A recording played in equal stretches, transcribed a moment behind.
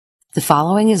The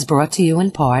following is brought to you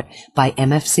in part by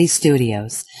MFC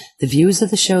Studios. The views of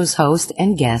the show's host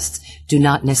and guests do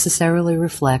not necessarily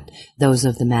reflect those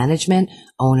of the management,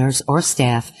 owners, or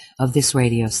staff of this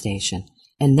radio station.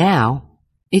 And now,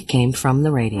 it came from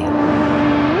the radio.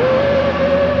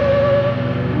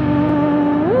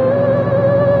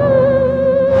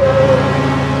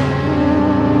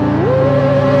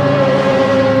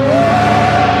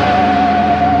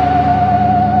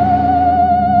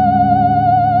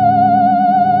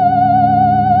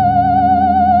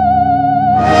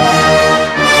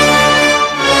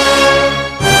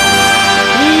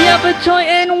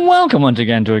 Welcome once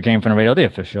again to It Came From the Radio, the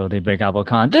official The Big Apple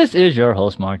Con. This is your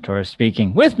host, Mark Torres,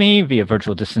 speaking. With me via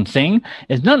virtual distancing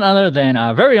is none other than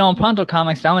our very own Pronto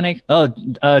Comics Dominic,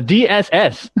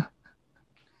 DSS.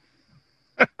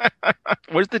 What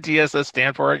does the DSS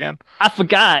stand for again? I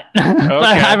forgot, Okay. but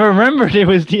I remembered it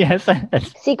was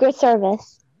DSS. Secret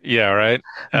Service. Yeah, right.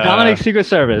 Dominic's Secret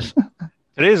Service.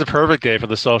 Today is a perfect day for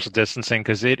the social distancing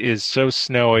because it is so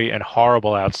snowy and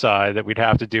horrible outside that we'd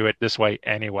have to do it this way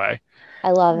anyway. I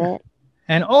love it.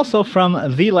 And also from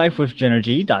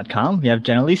TheLifeWithJennergy.com, we have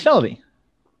Jenna Lee Selby.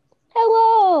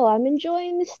 Hello, I'm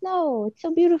enjoying the snow. It's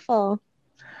so beautiful.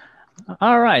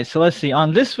 All right, so let's see.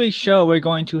 On this week's show, we're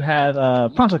going to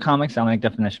have Pronto Comics, Dominic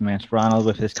Definition Man Sperano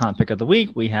with his comic pick of the week.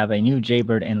 We have a new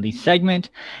Jaybird and Lee segment.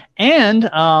 And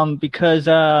because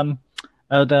of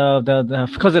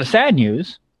the sad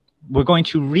news, we're going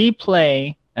to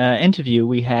replay interview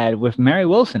we had with Mary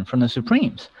Wilson from the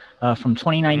Supremes. From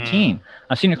 2019.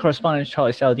 Senior correspondent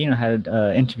Charlie Saladino had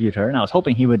interviewed her, and I was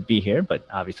hoping he would be here, but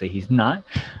obviously he's not.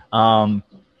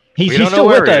 He's still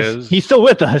with us. He's still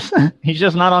with us. He's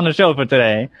just not on the show for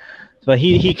today. But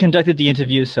he conducted the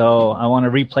interview, so I want to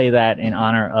replay that in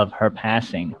honor of her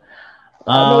passing.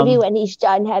 Maybe when he's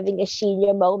done having a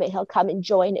senior moment, he'll come and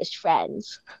join his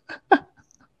friends.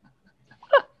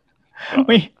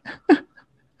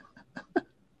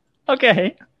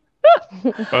 Okay.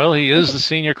 Well, he is the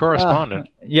senior correspondent.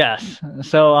 Yes.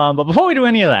 So, but before we do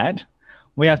any of that,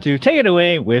 we have to take it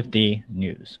away with the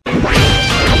news.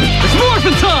 It's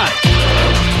morphin' time!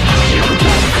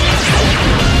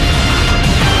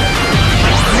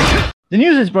 The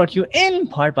news is brought to you in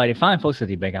part by the fine folks at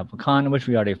the Big Apple Con, which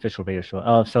we are the official radio show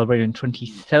of, celebrating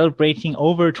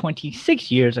over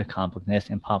 26 years of comic bookness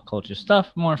and pop culture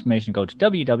stuff. For more information, go to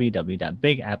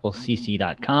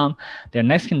www.bigapplecc.com. Their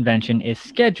next convention is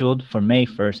scheduled for May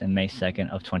 1st and May 2nd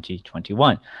of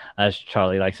 2021. As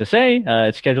Charlie likes to say,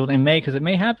 it's scheduled in May because it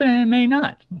may happen and it may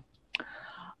not.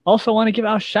 Also want to give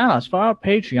out shout-outs for our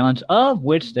Patreons, of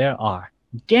which there are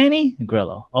Danny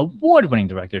Grillo, award-winning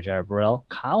director Jared Burrell,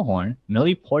 Kyle Horn,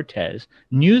 Millie Portez,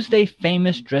 Newsday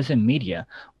famous Dresden Media,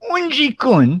 Unji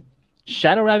Kun,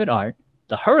 Shadow Rabbit Art,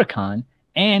 The Huracan,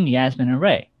 and Yasmin and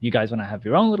Ray. You guys want to have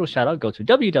your own little shout-out, go to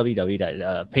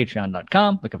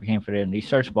www.patreon.com, look up Came For It in the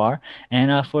search bar,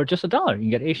 and for just $1, you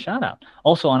can get a shout-out.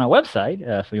 Also on our website,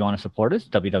 if you want to support us,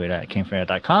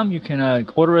 www.cameforit.com, you can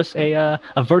order us a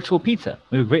virtual pizza.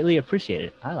 We would greatly appreciate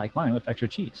it. I like mine with extra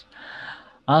cheese.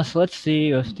 So let's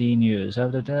see with the news.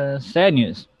 The sad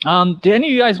news. Did any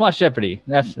of you guys watch Jeopardy?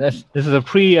 This is a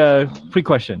pre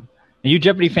question. Are you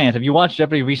Jeopardy fans? Have you watched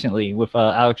Jeopardy recently with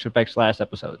Alex Trebek's last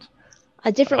episodes?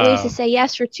 Different ways to say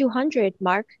yes for 200,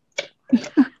 Mark.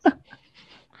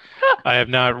 I have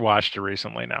not watched it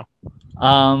recently, no.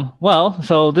 Well,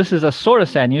 so this is a sort of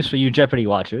sad news for you Jeopardy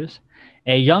watchers.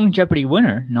 A young Jeopardy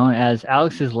winner, known as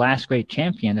Alex's Last Great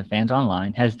Champion to fans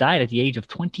online, has died at the age of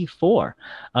 24.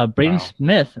 Braden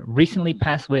Smith recently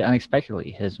passed away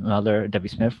unexpectedly. His mother, Debbie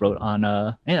Smith, wrote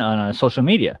on social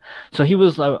media. So he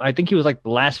was, I think he was like the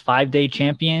last 5-day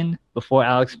champion before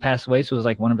Alex passed away. So it was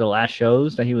like one of the last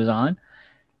shows that he was on.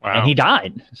 Wow. And he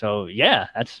died. So yeah,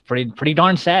 that's pretty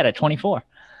darn sad at 24.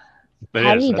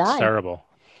 That's terrible.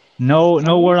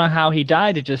 No word on how he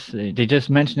died. They just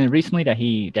mentioned it recently that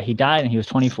he died and he was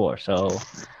 24. So,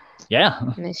 yeah.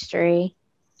 Mystery.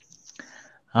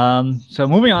 So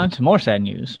moving on to more sad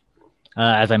news.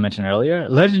 As I mentioned earlier,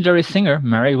 legendary singer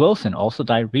Mary Wilson also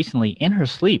died recently in her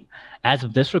sleep. As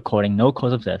of this recording, no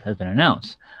cause of death has been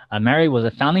announced. Mary was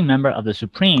a founding member of the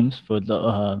Supremes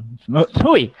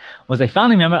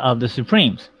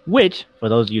which, for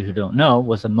those of you who don't know,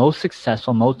 was the most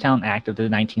successful Motown act of the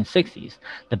 1960s,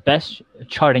 the best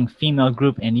charting female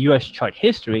group in U.S. chart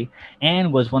history,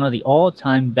 and was one of the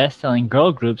all-time best-selling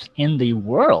girl groups in the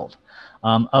world.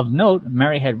 Of note,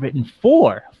 Mary had written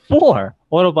 4 4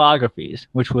 autobiographies,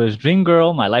 which was Dream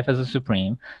Girl, My Life as a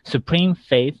Supreme, Supreme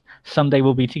Faith, Someday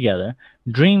We'll Be Together,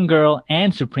 Dream Girl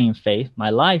and Supreme Faith, My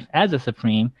Life as a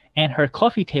Supreme, and her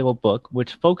coffee table book,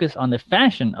 which focused on the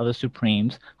fashion of the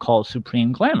Supremes called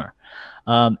Supreme Glamour.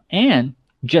 And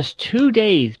just 2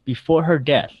 days before her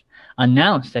death,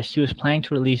 announced that she was planning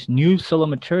to release new solo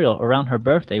material around her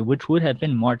birthday, which would have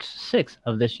been March 6th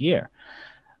of this year.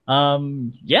 I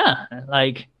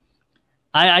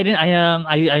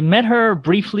met her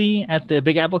briefly at the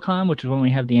Big Apple Con, which is when we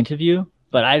have the interview,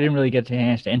 but I didn't really get the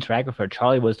chance to interact with her.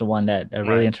 Charlie was the one that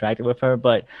really interacted with her,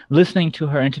 but listening to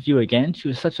her interview again, she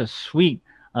was such a sweet,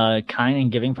 kind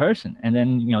and giving person. And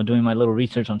then, doing my little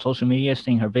research on social media,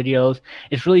 seeing her videos,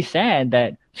 it's really sad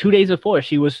that 2 days before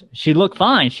she looked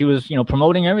fine. She was,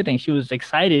 promoting everything. She was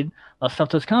excited about stuff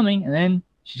that's coming, and then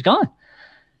she's gone.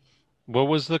 What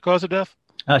was the cause of death?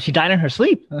 She died in her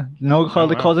sleep. No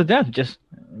cause of death. Just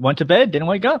went to bed, didn't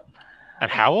wake up. And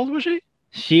how old was she?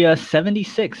 She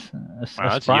 76. Wow,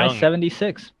 that's young.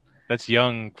 76. That's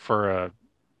young for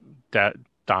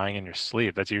dying in your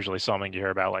sleep. That's usually something you hear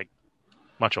about like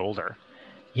much older.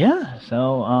 Yeah.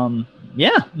 So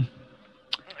yeah.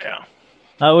 Yeah.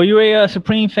 Were you a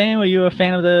Supreme fan? Were you a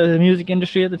fan of the music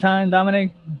industry at the time,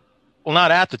 Dominic? Well, not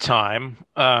at the time.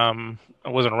 I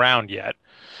wasn't around yet.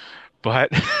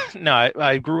 But no,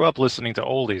 I grew up listening to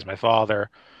oldies. My father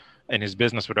and his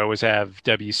business would always have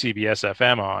WCBS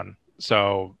FM on.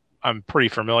 So I'm pretty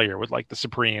familiar with like the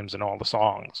Supremes and all the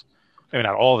songs. Maybe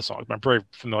not all the songs, but I'm pretty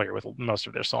familiar with most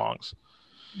of their songs.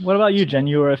 What about you, Jen?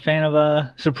 You were a fan of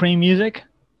Supreme music?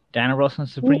 Dana Ross and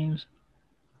Supremes?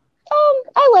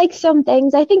 I like some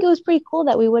things. I think it was pretty cool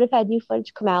that we would have had new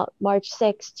footage come out March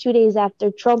 6th, 2 days after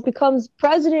Trump becomes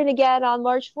president again on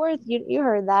March 4th. You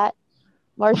heard that.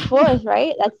 March 4th,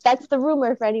 right? That's the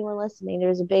rumor for anyone listening.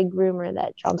 There's a big rumor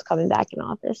that Trump's coming back in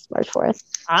office March 4th.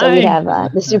 So we'd have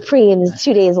the Supremes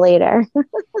 2 days later.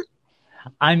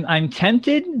 I'm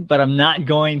tempted, but I'm not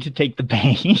going to take the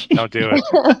bait. Don't do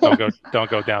it. Don't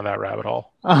go down that rabbit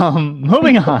hole.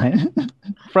 Moving on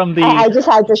from the. I just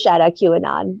had to shout out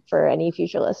QAnon for any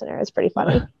future listener. It's pretty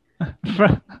funny.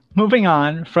 Moving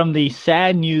on from the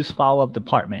sad news follow-up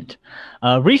department.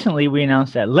 Recently, we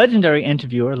announced that legendary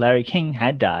interviewer Larry King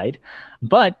had died,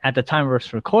 but at the time of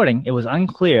this recording, it was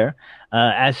unclear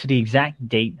as to the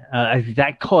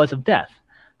exact cause of death.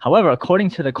 However,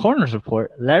 according to the coroner's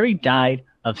report, Larry died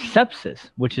of sepsis,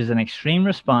 which is an extreme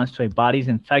response to a body's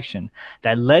infection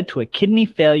that led to a kidney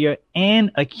failure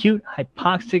and acute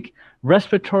hypoxic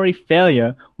respiratory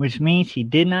failure, which means he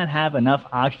did not have enough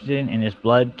oxygen in his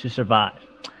blood to survive.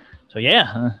 So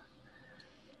yeah.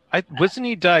 Wasn't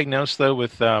he diagnosed though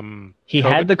with he COVID?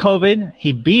 had the COVID,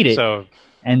 he beat it, so,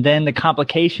 and then the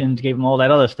complications gave him all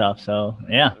that other stuff. So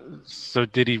yeah. So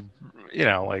did he,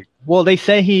 Well, they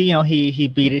say he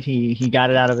beat it, he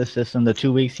got it out of his system. The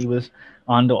 2 weeks he was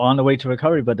on the way to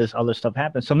recovery, but this other stuff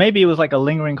happened. So maybe it was like a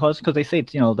lingering cause, because they say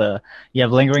it's, you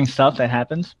have lingering stuff that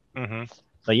happens. Mm-hmm.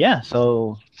 But yeah,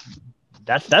 so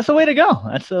that's the way to go.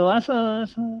 That's the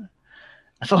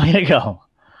way to go.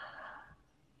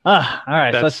 All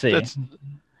right, let's see.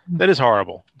 That is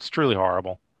horrible. It's truly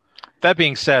horrible. That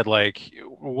being said, like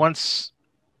once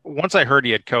I heard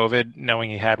he had COVID,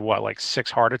 knowing he had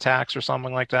 6 heart attacks or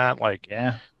something like that,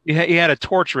 yeah, he had a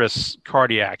torturous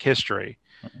cardiac history.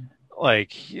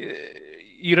 Like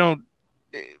you don't.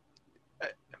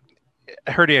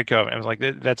 I heard he had COVID. I was like,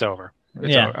 that's over.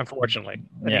 It's over, unfortunately.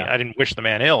 I mean, I didn't wish the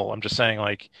man ill. I'm just saying,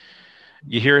 like,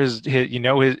 you hear his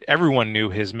everyone knew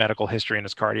his medical history and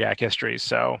his cardiac history.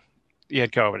 So he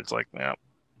had COVID. It's like,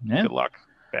 good luck.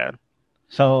 Bad.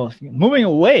 So moving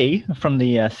away from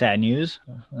the sad news,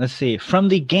 let's see. From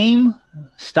the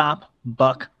GameStop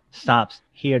Buck Stops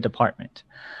Here department.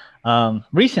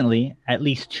 Recently, at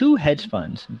least 2 hedge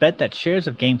funds bet that shares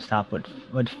of GameStop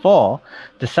would fall,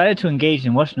 decided to engage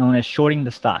in what's known as shorting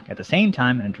the stock. At the same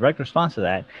time, in a direct response to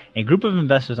that, a group of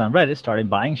investors on Reddit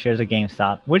started buying shares of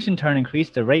GameStop, which in turn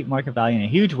increased the rate market value in a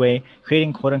huge way,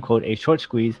 creating quote-unquote a short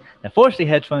squeeze that forced the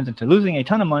hedge funds into losing a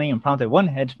ton of money and prompted one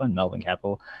hedge fund, Melvin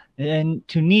Capital,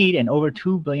 to need an over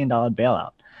 $2 billion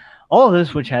bailout. All of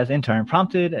this, which has in turn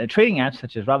prompted trading apps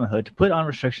such as Robinhood to put on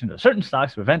restrictions of certain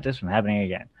stocks to prevent this from happening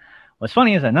again. What's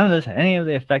funny is that none of this had any of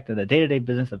the effect of the day-to-day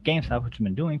business of GameStop, which had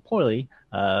been doing poorly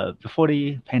before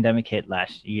the pandemic hit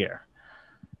last year.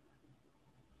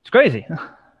 It's crazy.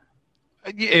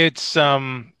 It's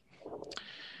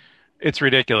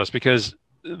ridiculous because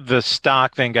the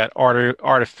stock then got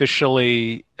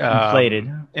artificially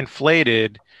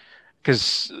inflated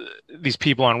because these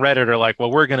people on Reddit are like,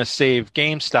 well, we're going to save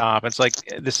GameStop. It's like,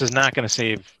 this is not going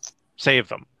to save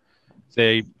them.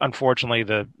 Unfortunately,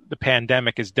 the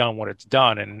pandemic has done what it's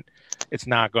done, and it's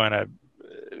not going to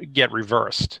get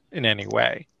reversed in any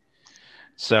way.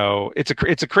 So it's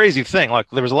a crazy thing. Like,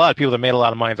 there was a lot of people that made a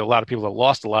lot of money, there were a lot of people that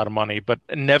lost a lot of money, but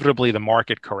inevitably the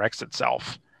market corrects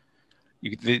itself.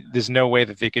 There's no way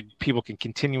that people can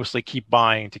continuously keep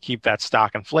buying to keep that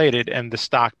stock inflated, and the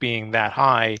stock being that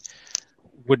high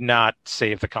would not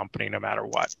save the company no matter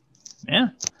what. Yeah.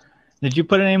 Did you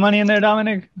put any money in there,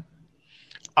 Dominic?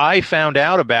 I found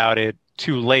out about it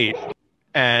too late,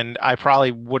 and I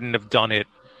probably wouldn't have done it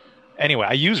anyway.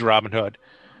 I use Robinhood,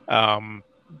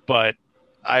 but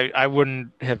I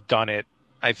wouldn't have done it,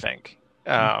 I think.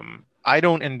 I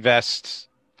don't invest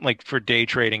like for day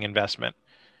trading investment.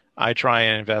 I try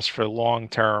and invest for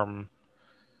long-term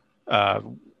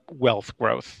wealth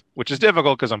growth, which is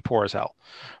difficult because I'm poor as hell.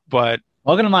 But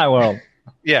welcome to my world.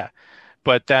 Yeah,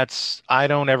 but I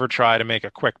don't ever try to make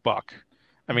a quick buck.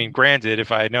 I mean, granted,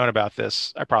 if I had known about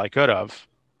this, I probably could have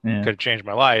changed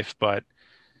my life, but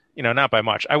not by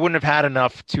much. I wouldn't have had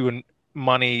enough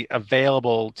money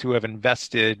available to have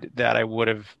invested that I would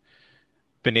have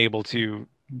been able to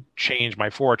change my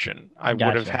fortune. I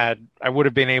would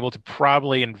have been able to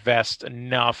probably invest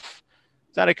enough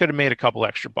that I could have made a couple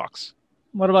extra bucks.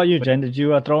 What about you, Jen? Did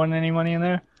you throw in any money in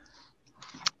there?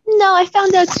 No, I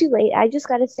found out too late. I just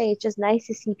got to say, it's just nice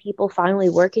to see people finally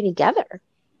working together.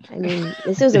 I mean,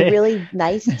 this was a really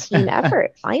nice team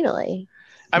effort, finally.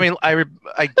 I mean, I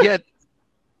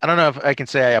don't know if I can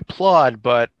say I applaud,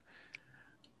 but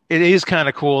it is kind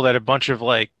of cool that a bunch of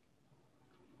like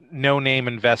no-name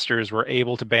investors were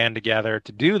able to band together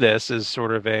to do this as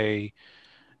sort of a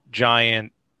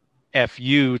giant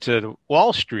FU to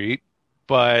Wall Street.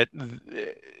 But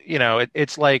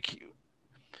it's like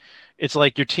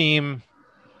your team,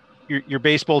 your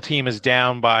baseball team is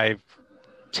down by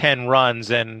 10 runs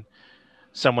and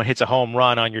someone hits a home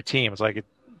run on your team. It's like,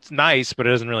 it's nice, but it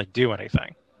doesn't really do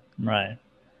anything. Right.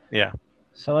 Yeah.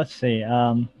 So let's see.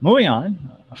 Moving on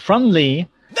from the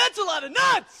That's a lot of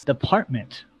nuts!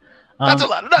 department. That's a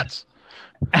lot of nuts.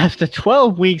 After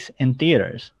 12 weeks in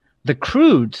theaters, The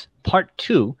Croods Part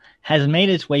 2 has made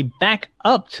its way back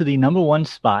up to the number one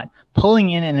spot, pulling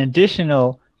in an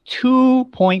additional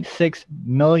 $2.6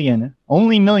 million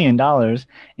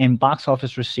in box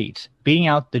office receipts, beating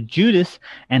out The Judas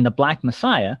and The Black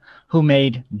Messiah, who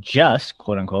made just,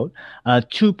 quote unquote,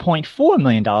 $2.4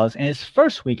 million in its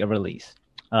first week of release.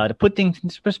 To put things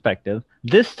into perspective,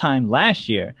 this time last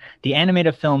year, the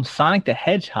animated film Sonic the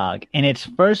Hedgehog, in its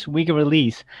first week of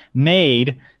release,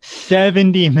 made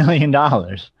 $70 million,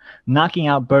 knocking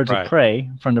out Birds of Prey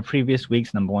from the previous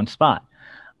week's number one spot.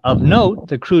 Of note,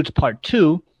 The Croods Part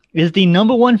 2 is the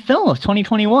number one film of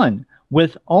 2021,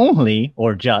 with only,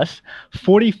 or just,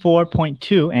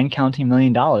 $44.2 and counting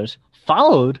million dollars,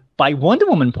 followed by Wonder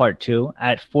Woman Part 2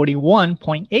 at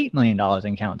 $41.8 million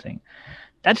and counting.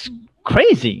 That's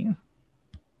crazy.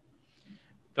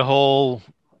 This whole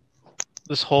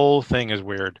thing is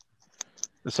weird.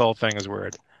 I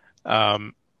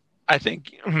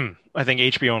think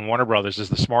HBO and Warner Brothers is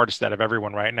the smartest out of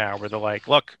everyone right now, where they're like,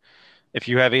 look, if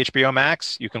you have HBO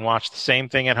Max, you can watch the same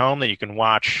thing at home that you can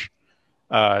watch,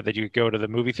 that you go to the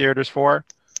movie theaters for.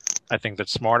 I think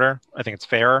that's smarter. I think it's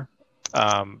fairer,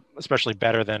 especially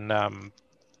better than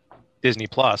Disney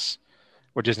Plus,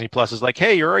 where Disney Plus is like,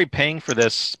 hey, you're already paying for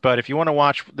this, but if you want to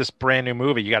watch this brand new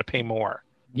movie, you got to pay more.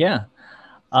 Yeah.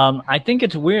 I think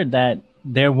it's weird that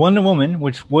their Wonder Woman,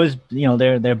 which was,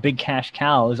 their big cash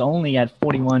cow, is only at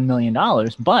 $41 million,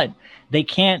 but they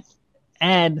can't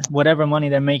add whatever money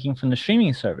they're making from the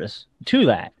streaming service to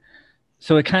that.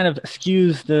 So it kind of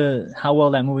skews how well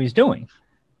that movie's doing.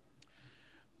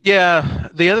 Yeah.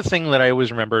 The other thing that I always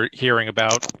remember hearing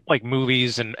about, like,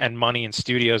 movies and money and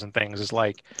studios and things, is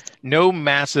like, no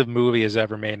massive movie has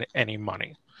ever made any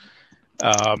money,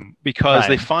 because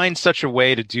they find such a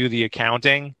way to do the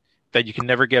accounting that you can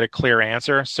never get a clear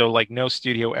answer. So, like, no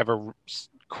studio ever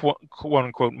quote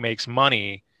unquote makes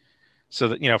money, so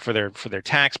that, for their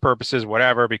tax purposes,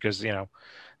 whatever, because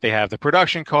they have the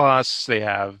production costs, they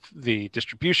have the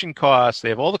distribution costs, they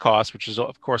have all the costs, which is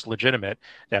of course legitimate.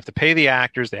 They have to pay the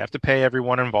actors, they have to pay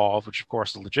everyone involved, which of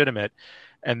course is legitimate.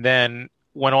 And then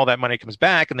when all that money comes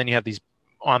back, and then you have these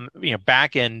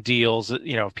back end deals,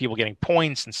 of people getting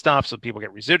points and stuff, so people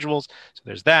get residuals. So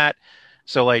there's that.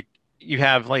 So, like, you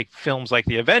have like films like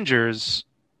The Avengers,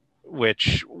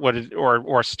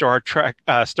 or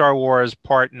Star Wars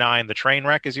Part 9, the train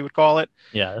wreck, as you would call it.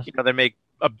 Yeah. They make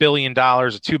 $1 billion or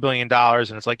 $2 billion,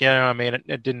 and it's like,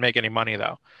 it didn't make any money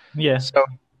though. Yeah. So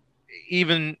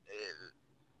even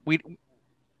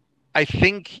I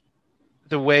think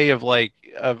the way of like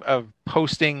of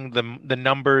posting the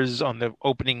numbers on the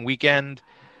opening weekend,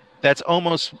 that's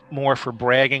almost more for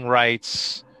bragging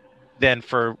rights than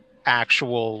for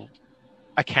actual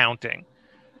accounting.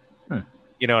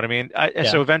 You know what I mean?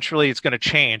 So eventually it's going to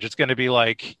change. It's going to be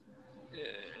like,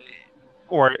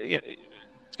 or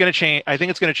it's going to change. I think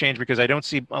it's going to change because I don't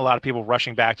see a lot of people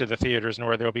rushing back to the theaters,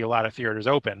 nor there'll be a lot of theaters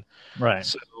open. Right.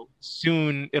 So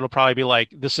soon it'll probably be like,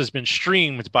 this has been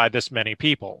streamed by this many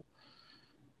people.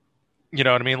 You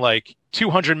know what I mean? Like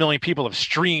 200 million people have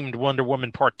streamed Wonder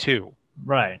Woman Part 2.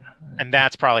 Right. And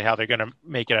that's probably how they're going to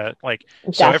make it a like.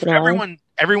 Definitely. So if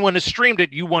everyone has streamed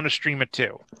it, you want to stream it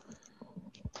too.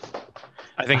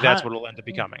 I think that's what it'll end up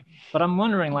becoming. But I'm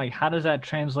wondering, like, how does that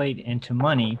translate into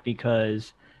money?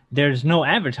 Because there's no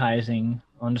advertising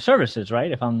on the services,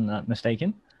 right? If I'm not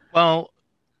mistaken. Well,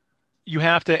 you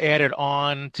have to add it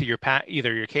on to your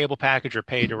either your cable package or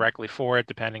pay directly for it,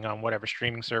 depending on whatever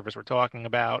streaming service we're talking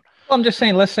about. Well, I'm just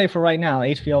saying, let's say for right now,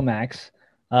 HBO Max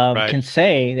can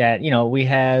say that, we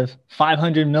have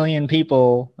 500 million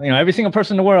people, every single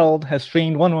person in the world has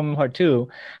streamed Wonder Woman Part 2.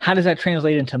 How does that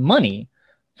translate into money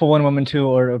for Wonder Woman 2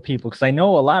 or people? Because I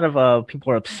know a lot of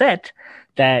people are upset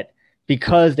that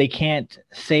because they can't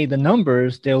say the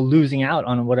numbers, they're losing out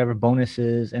on whatever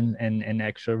bonuses and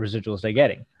extra residuals they're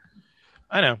getting.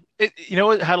 I know. You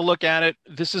know how to look at it?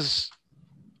 This is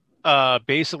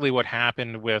basically what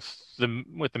happened with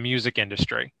the music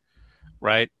industry,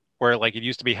 right? Where like it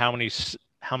used to be how many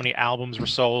albums were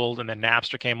sold, and then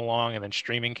Napster came along, and then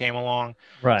streaming came along.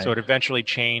 Right. So it eventually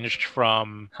changed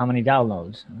from how many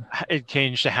downloads. It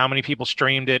changed to how many people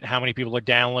streamed it, how many people are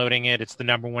downloading it. It's the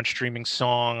number one streaming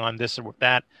song on this or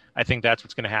that. I think that's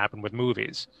what's going to happen with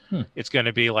movies. It's going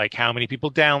to be like how many people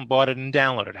bought it and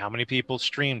downloaded, how many people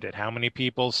streamed it, how many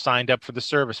people signed up for the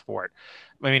service for it.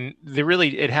 I mean,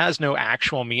 it has no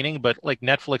actual meaning, but like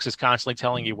Netflix is constantly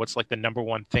telling you what's like the number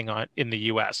one thing in the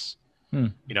US.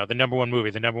 The number one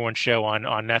movie, the number one show on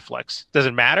Netflix.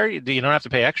 Doesn't matter. You don't have to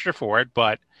pay extra for it,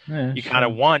 but you kind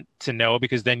of want to know,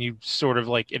 because then you sort of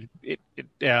like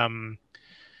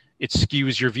it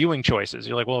skews your viewing choices.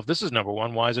 You're like, well, if this is number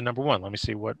one, why is it number one? Let me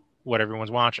see what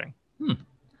everyone's watching.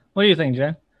 What do you think,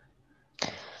 Jen?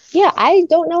 Yeah, I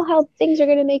don't know how things are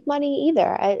going to make money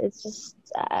either. It's just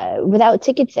without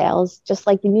ticket sales, just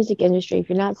like the music industry, if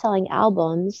you're not selling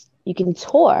albums, you can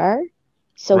tour.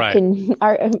 So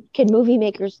can movie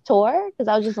makers tour? Because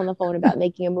I was just on the phone about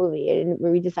making a movie, and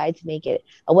we decided to make it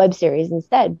a web series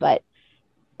instead. But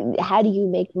how do you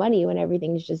make money when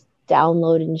everything's just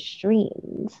downloaded and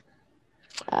streamed?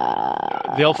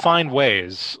 They'll find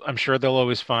ways. I'm sure they'll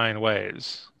always find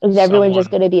ways. Is everyone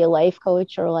just going to be a life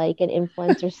coach or like an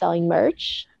influencer selling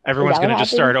merch? Everyone's going to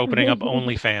just start opening up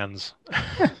OnlyFans.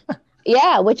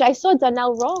 Yeah, which I saw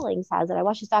Donnell Rawlings has it. I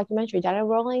watched this documentary. Donnell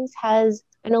Rawlings has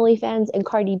an OnlyFans and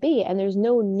Cardi B, and there's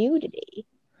no nudity.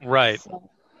 Right.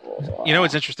 So,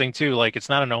 it's interesting too. Like, it's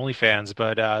not an OnlyFans,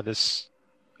 but this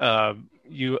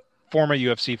former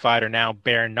UFC fighter, now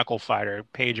bare knuckle fighter,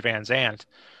 Paige Van Zandt,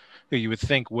 who you would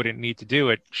think wouldn't need to do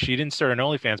it. She didn't start an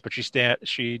OnlyFans, but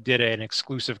she did an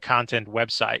exclusive content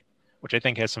website, which I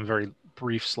think has some very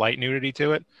brief, slight nudity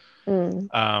to it.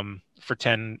 For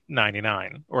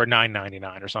 $10.99 or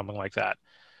 $9.99 or something like that.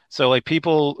 So like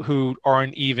people who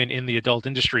aren't even in the adult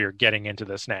industry are getting into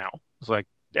this now. It's like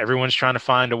everyone's trying to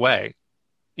find a way.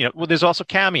 Well, there's also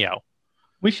Cameo.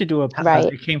 We should do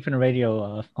It Came From the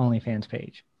Radio OnlyFans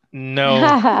page. No,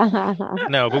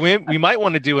 but we might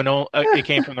want to do It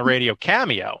Came From the Radio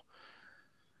Cameo.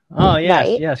 Oh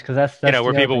yes, yes, because that's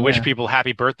where people wish people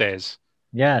happy birthdays.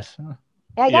 Yes. Yeah,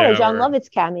 I got a John Lovitz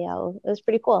cameo. It was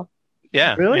pretty cool.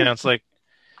 Yeah, really? It's like,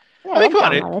 think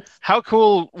about it. How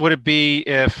cool would it be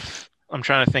if I'm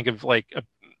trying to think of like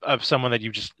of someone that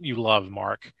you love,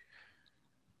 Mark?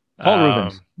 Paul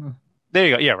Rubens. There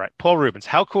you go. Yeah, right. Paul Rubens.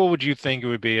 How cool would you think it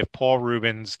would be if Paul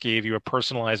Rubens gave you a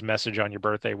personalized message on your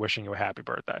birthday, wishing you a happy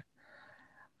birthday?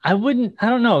 I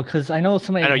don't know, because I know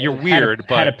somebody. I know you're weird,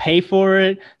 but had to pay for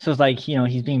it, so it's like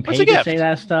he's being paid to say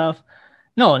that stuff.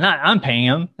 No, not I'm paying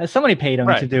him. Somebody paid him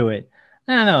to do it.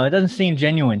 I don't know. It doesn't seem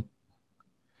genuine.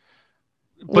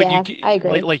 But I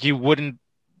agree. Like you wouldn't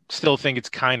still think it's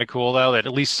kind of cool though that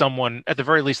at the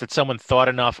very least that someone thought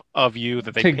enough of you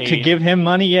that they paid to give him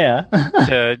money,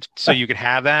 so you could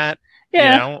have that.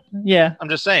 Yeah. I'm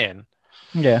just saying.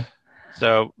 Yeah.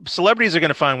 So celebrities are going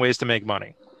to find ways to make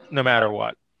money, no matter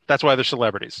what. That's why they're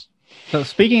celebrities. So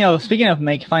speaking of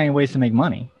finding ways to make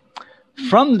money,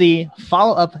 from the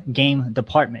follow-up game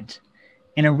department,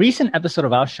 In a recent episode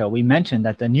of our show, we mentioned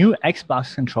that the new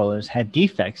Xbox controllers had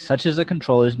defects, such as the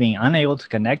controllers being unable to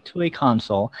connect to a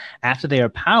console after they are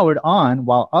powered on,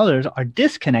 while others are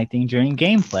disconnecting during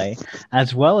gameplay,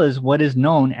 as well as what is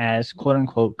known as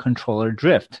quote-unquote controller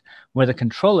drift, where the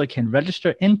controller can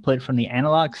register input from the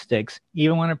analog sticks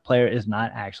even when a player is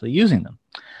not actually using them.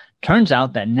 Turns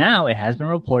out that now it has been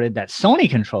reported that Sony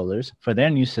controllers for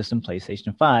their new system,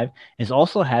 PlayStation 5, is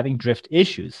also having drift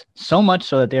issues, so much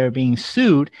so that they are being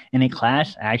sued in a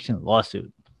class action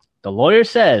lawsuit. The lawyer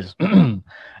says,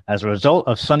 as a result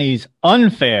of Sony's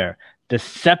unfair,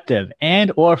 deceptive,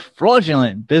 and or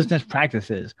fraudulent business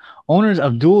practices, owners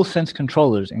of DualSense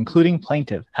controllers, including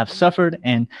plaintiff, have suffered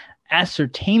an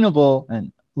ascertainable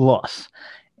loss,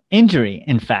 injury,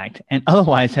 in fact, and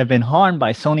otherwise have been harmed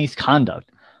by Sony's conduct.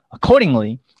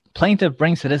 Accordingly, plaintiff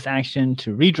brings to this action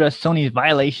to redress Sony's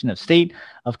violation of state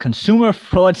of consumer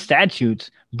fraud statutes,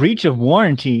 breach of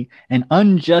warranty, and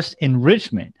unjust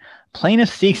enrichment. Plaintiff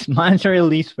seeks monetary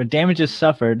relief for damages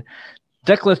suffered,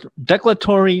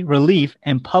 declaratory relief,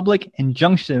 and public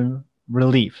injunction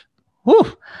relief.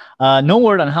 Whew. No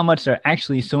word on how much they're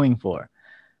actually suing for.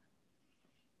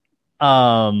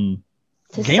 Gaming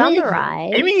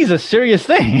is a serious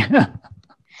thing.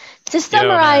 To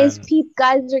summarize,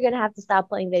 guys are going to have to stop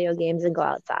playing video games and go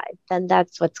outside. Then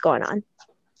that's what's going on.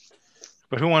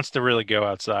 But who wants to really go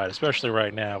outside, especially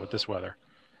right now with this weather?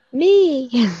 Me.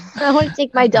 I want to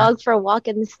take my dog for a walk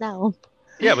in the snow.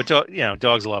 Yeah, but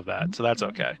dogs love that, so that's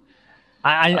okay.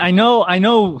 I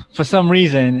know. For some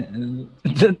reason,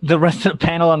 the rest of the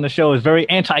panel on the show is very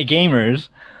anti-gamers.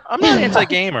 I'm not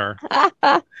anti-gamer.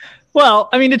 Well,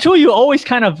 I mean, the two of you always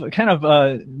kind of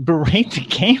berate the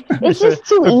gamers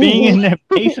for being in their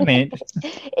basement.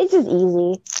 It's just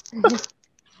easy.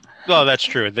 Well, that's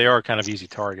true. They are kind of easy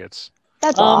targets.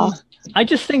 That's all. I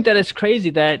just think that it's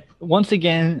crazy that once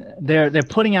again they're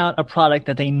putting out a product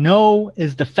that they know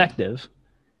is defective.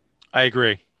 I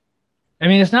agree. I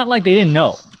mean, it's not like they didn't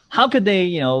know. How could they?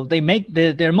 They make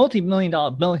they're multi-billion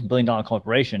dollar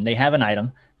corporation. They have an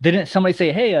item. Didn't somebody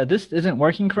say, hey, this isn't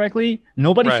working correctly?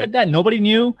 Nobody said that. Nobody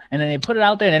knew. And then they put it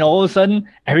out there, and then all of a sudden,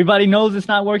 everybody knows it's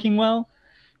not working well.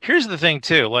 Here's the thing,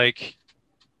 too. Like,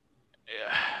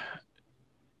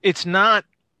 it's not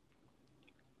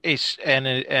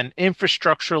an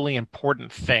infrastructurally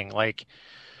important thing. Like,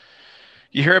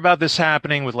 you hear about this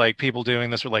happening with, like, people doing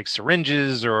this with, like,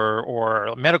 syringes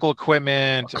or medical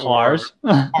equipment. Cars.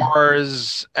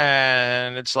 Cars.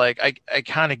 And it's like, I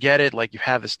kind of get it. Like, you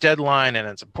have this deadline, and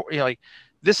it's important. Like,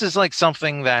 this is, like,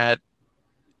 something that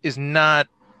is not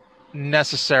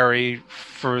necessary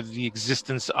for the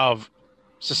existence of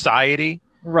society.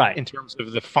 Right. In terms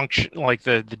of the function, like,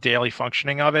 the daily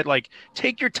functioning of it. Like,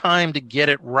 take your time to get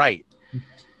it right.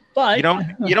 But you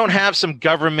don't have some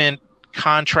government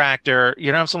contractor,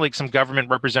 have some government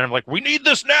representative like, we need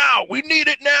this now, we need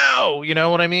it now, you know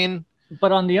what I mean?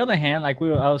 But on the other hand, like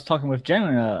I was talking with Jen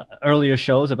in earlier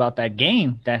shows about that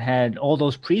game that had all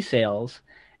those pre-sales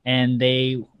and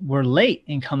they were late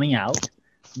in coming out.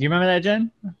 Do you remember that, Jen?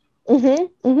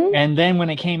 Mm-hmm. And then when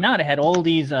it came out, it had all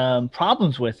these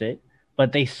problems with it,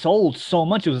 but they sold so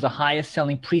much. It was the highest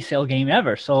selling pre-sale game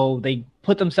ever. So they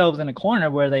put themselves in a corner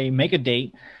where they make a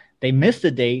date, they miss the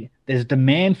date, there's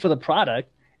demand for the product,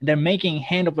 they're making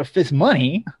hand over fist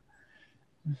money.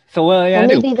 So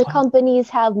maybe the companies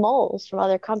have moles from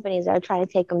other companies that are trying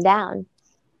to take them down.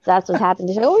 So that's what's happened.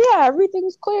 They say, oh yeah,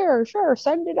 everything's clear, sure,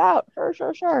 send it out,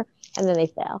 sure. And then they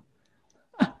fail.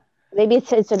 Maybe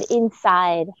it's an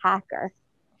inside hacker.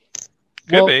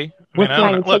 Could be.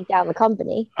 Trying to take down the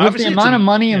company. With the amount of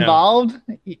money involved,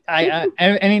 I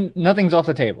mean, nothing's off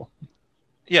the table.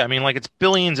 Yeah, I mean, like, it's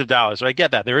billions of dollars. So I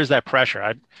get that. There is that pressure.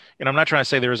 I'm not trying to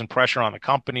say there isn't pressure on the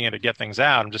company and to get things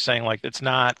out. I'm just saying, like, it's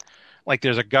not like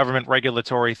there's a government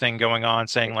regulatory thing going on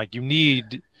saying, like,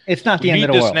 it's not the end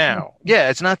of the world now. Yeah,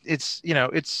 it's not. It's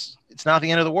it's not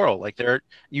the end of the world. Like,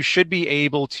 you should be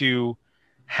able to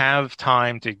have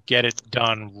time to get it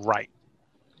done right.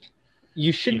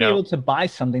 You should be able to buy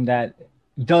something that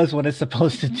does what it's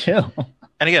supposed to do.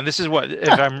 And again, this is what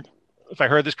if I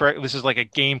heard this correctly, this is like a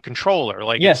game controller.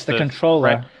 Like, yes, the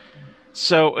controller. Right?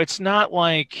 So it's not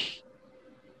like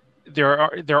there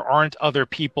aren't other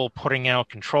people putting out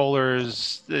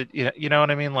controllers. You know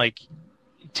what I mean? Like,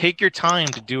 take your time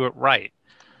to do it right.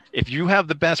 If you have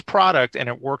the best product and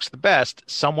it works the best,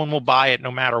 someone will buy it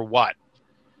no matter what.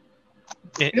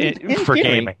 For theory,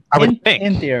 gaming, I would think.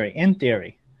 In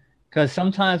theory. Because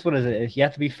sometimes, what is it? You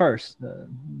have to be first. The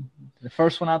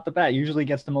first one out the bat usually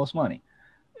gets the most money.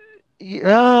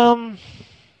 I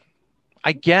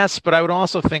guess, but I would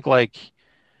also think, like,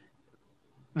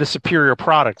 the superior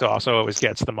product also always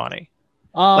gets the money.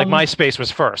 Like MySpace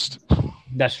was first.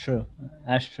 That's true.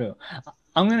 That's true.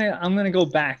 I'm gonna go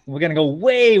back. We're gonna go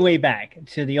way back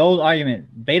to the old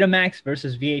argument: Betamax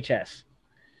versus VHS.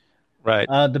 Right.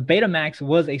 The Betamax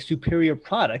was a superior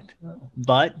product,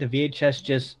 but the VHS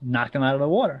just knocked them out of the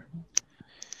water.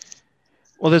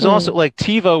 Well, there's also like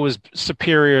TiVo was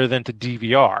superior than to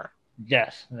DVR.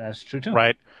 Yes, that's true too.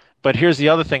 Right. But here's the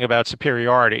other thing about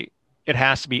superiority: it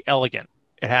has to be elegant.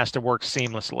 It has to work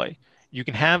seamlessly. You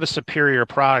can have a superior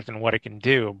product in what it can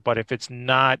do, but if it's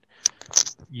not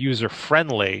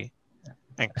user-friendly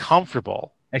and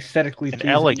comfortable, aesthetically and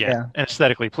pleasing, elegant and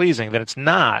aesthetically pleasing, then it's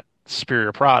not a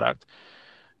superior product,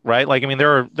 right? Like, I mean,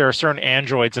 there are certain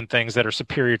Androids and things that are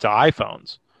superior to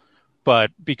iPhones,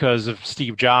 but because of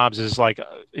Steve Jobs is like,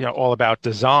 all about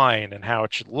design and how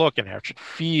it should look and how it should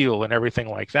feel and everything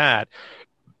like that,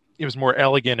 it was more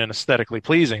elegant and aesthetically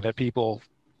pleasing that people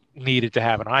needed to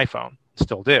have an iPhone.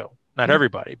 Still do. Not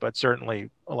everybody, but certainly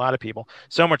a lot of people.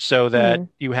 So much so that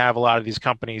you have a lot of these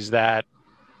companies that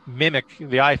mimic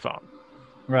the iPhone.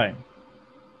 Right.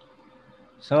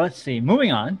 So let's see.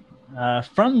 Moving on.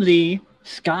 From the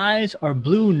Skies Are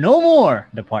Blue No More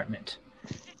department,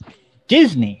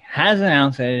 Disney has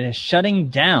announced that it is shutting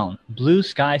down Blue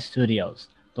Sky Studios,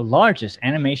 the largest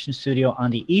animation studio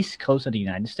on the East Coast of the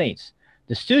United States.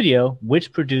 The studio,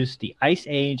 which produced the Ice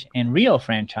Age and Rio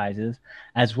franchises,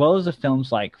 as well as the films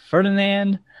like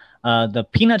Ferdinand, the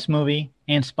Peanuts movie,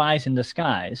 and Spies in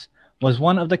Disguise, was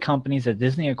one of the companies that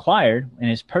Disney acquired in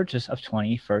its purchase of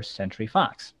 21st Century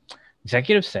Fox.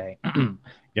 Executives say,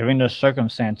 given the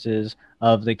circumstances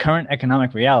of the current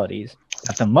economic realities,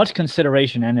 after much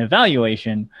consideration and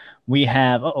evaluation, we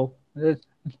have...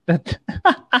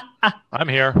 I'm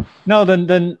here. No,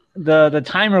 the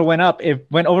timer went up. It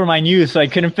went over my news, so I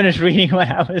couldn't finish reading what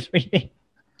I was reading.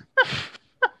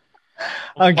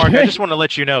 Mark, I just want to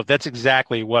let you know that's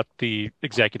exactly what the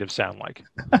executives sound like.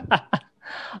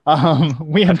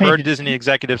 I've heard Disney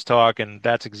executives talk, and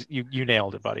that's you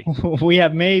nailed it, buddy. We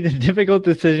have made the difficult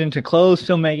decision to close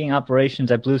filmmaking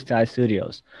operations at Blue Sky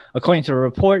Studios. According to a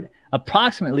report,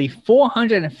 approximately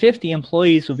 450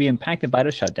 employees will be impacted by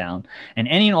the shutdown, and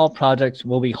any and all projects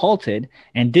will be halted,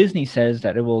 and Disney says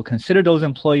that it will consider those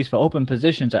employees for open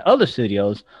positions at other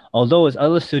studios, although its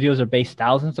other studios are based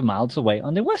thousands of miles away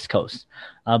on the West Coast.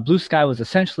 Blue Sky was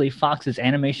essentially Fox's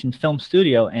animation film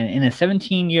studio, and in a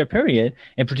 17-year period,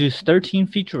 it produced 13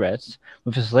 featurettes,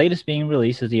 with its latest being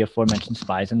released as the aforementioned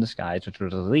Spies in Disguise, which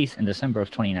was released in December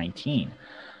of 2019.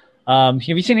 Have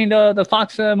you seen any of the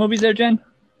Fox movies there, Jen?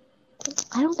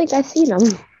 I don't think I've seen them.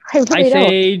 I really Ice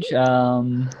don't.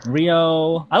 Age,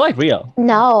 Rio. I like Rio.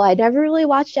 No, I never really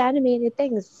watched animated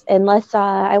things unless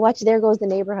I watch There Goes the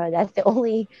Neighborhood. That's the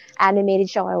only animated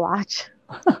show I watch.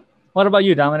 What about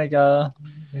you, Dominic? Have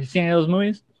you seen any of those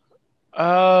movies?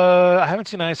 I haven't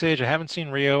seen Ice Age. I haven't seen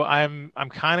Rio. I'm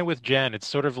kind of with Jen. It's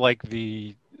sort of like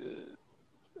the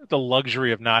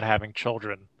luxury of not having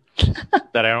children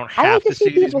that I don't have I like to see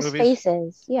these people's movies.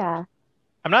 faces. Yeah.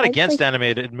 I'm not I against like-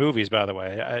 animated movies, by the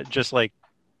way. I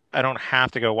don't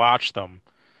have to go watch them.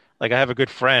 Like, I have a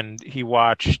good friend. He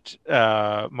watched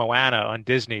Moana on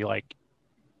Disney. Like,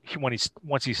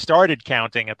 once he started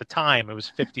counting at the time, it was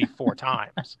 54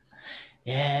 times.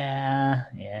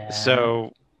 Yeah.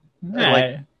 So,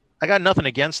 Right. I got nothing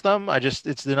against them.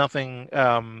 It's nothing.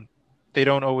 They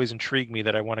don't always intrigue me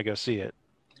that I want to go see it.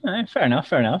 All right, fair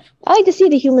enough. I like to see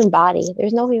the human body.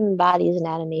 There's no human bodies in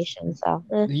animation, so.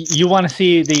 You want to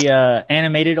see the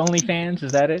animated OnlyFans?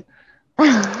 Is that it?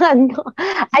 No,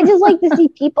 I just like to see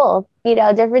people,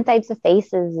 different types of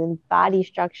faces and body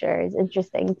structure is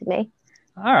interesting to me.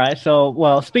 All right. So,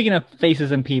 well, speaking of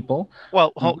faces and people.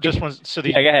 Well, just one. So go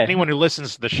ahead. anyone who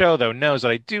listens to the show though knows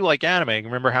that I do like anime.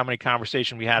 Remember how many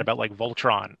conversations we had about like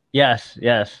Voltron? Yes.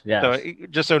 So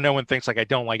just so no one thinks like I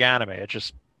don't like anime, it's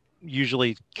just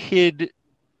usually kid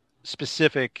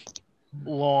specific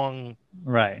long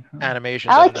right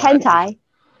animations. I like hentai.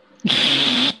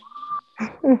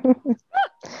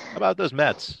 How about those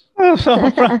Mets? So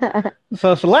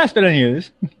last bit of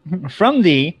news from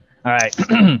the. All right,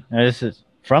 this is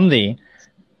from the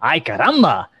Ay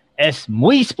caramba, es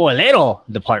muy spoilero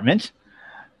department.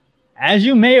 As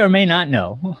you may or may not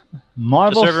know,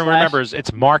 Marvel. Just so everyone remembers,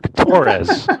 it's Mark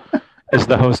Torres is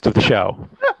the host of the show.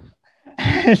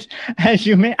 As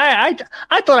you may, I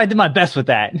thought I did my best with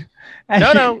that.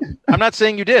 No, I'm not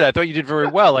saying you did. I thought you did very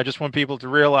well. I just want people to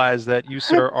realize that you,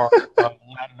 sir, are of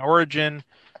Latin origin,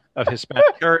 of Hispanic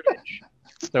heritage.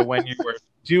 So when you were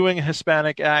doing a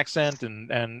Hispanic accent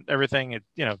and everything,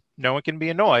 no one can be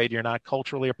annoyed. You're not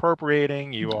culturally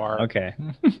appropriating. You are okay.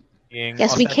 Being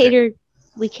Yes, authentic.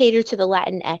 we cater to the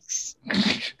Latin X.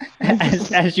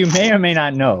 As you may or may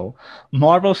not know,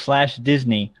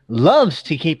 Marvel/Disney loves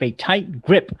to keep a tight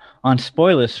grip on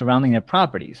spoilers surrounding their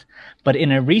properties. But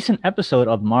in a recent episode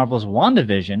of Marvel's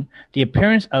WandaVision, the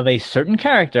appearance of a certain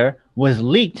character was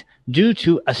leaked due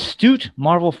to astute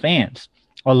Marvel fans,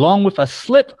 along with a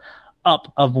slip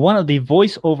up of one of the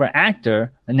voiceover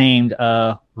actor named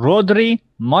Rodri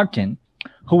Martin,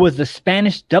 who was the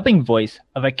Spanish dubbing voice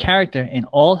of a character in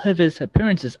all of his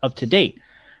appearances up to date.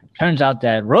 Turns out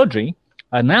that Rodri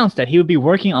announced that he would be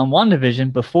working on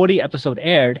WandaVision before the episode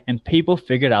aired, and people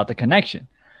figured out the connection.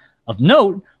 Of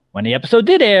note, when the episode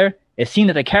did air, it seemed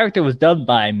that the character was dubbed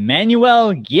by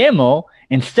Manuel Guillermo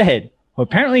instead, who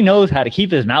apparently knows how to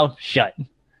keep his mouth shut.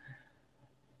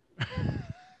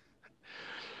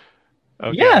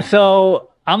 Okay. Yeah,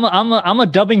 so I'm a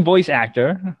dubbing voice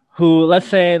actor who, let's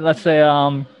say,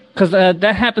 because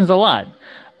that happens a lot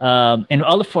in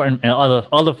other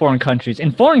foreign countries.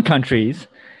 In foreign countries,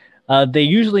 they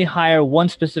usually hire one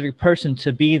specific person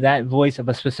to be that voice of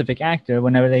a specific actor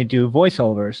whenever they do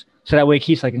voiceovers, so that way it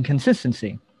keeps like a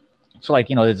consistency. So like,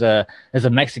 there's a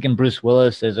Mexican Bruce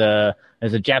Willis, there's a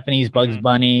Japanese Bugs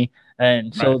Bunny,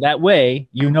 and so that way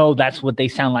that's what they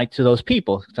sound like to those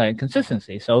people. It's like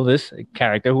consistency. So this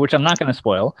character, which I'm not going to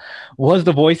spoil, was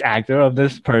the voice actor of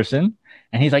this person,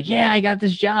 and he's like, yeah, I got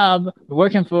this job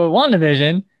working for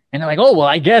WandaVision, and they're like, oh well,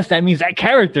 I guess that means that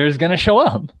character is going to show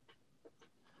up.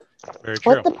 Very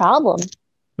true. What's the problem?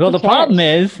 Well, Who the problem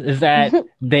cares? is that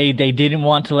they didn't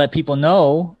want to let people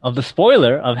know of the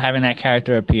spoiler of having that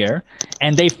character appear,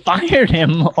 and they fired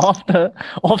him off the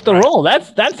role.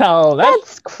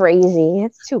 That's crazy.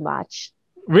 It's too much.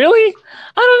 Really?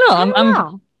 I don't know.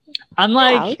 Wow. I'm Who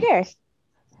like cares?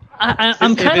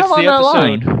 I'm If kind it's of on the that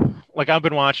line. episode, like I've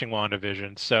been watching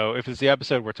WandaVision, so if it's the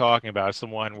episode we're talking about, it's the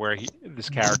one where this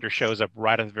character shows up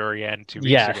right at the very end 2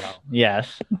 weeks ago.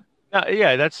 Yes.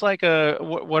 Yeah, that's like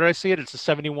what did I see it? It's a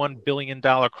 $71 billion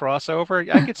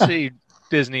crossover. I could see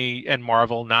Disney and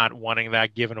Marvel not wanting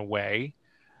that given away.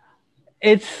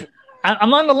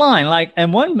 I'm on the line. Like at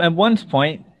one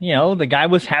point, the guy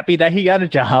was happy that he got a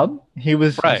job. He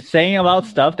was saying about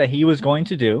stuff that he was going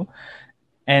to do,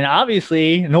 and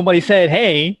obviously nobody said,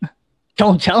 "Hey,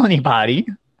 don't tell anybody."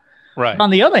 Right. On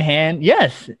the other hand,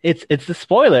 yes, it's the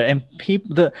spoiler, and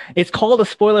it's called a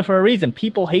spoiler for a reason.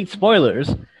 People hate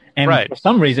spoilers. And for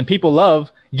some reason, people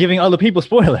love giving other people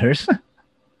spoilers.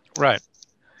 Right.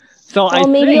 So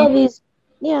all these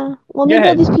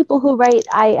people who write,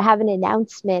 I have an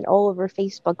announcement all over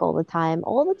Facebook all the time.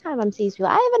 All the time I'm seeing people,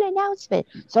 I have an announcement.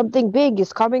 Something big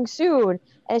is coming soon.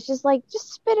 And it's just like,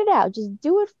 just spit it out. Just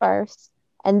do it first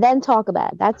and then talk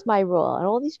about it. That's my rule. And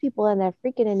all these people and their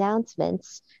freaking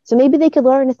announcements. So maybe they could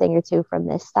learn a thing or two from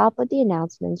this. Stop with the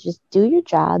announcements. Just do your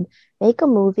job. Make a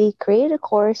movie. Create a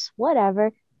course.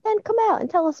 Whatever. Then come out and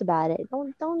tell us about it.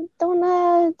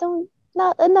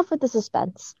 Not enough with the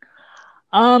suspense.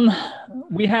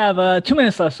 We have 2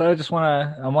 minutes left, so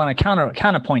I want to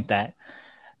counterpoint that.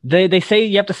 They say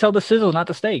you have to sell the sizzle, not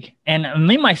the steak. And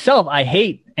me myself, I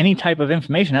hate any type of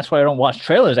information. That's why I don't watch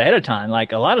trailers ahead of time.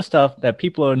 Like a lot of stuff that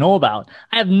people know about,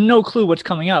 I have no clue what's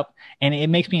coming up, and it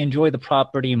makes me enjoy the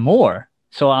property more.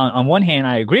 So on one hand,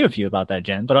 I agree with you about that,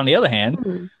 Jen. But on the other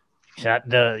hand, you got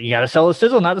to sell the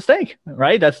sizzle, not the steak,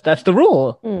 right? That's the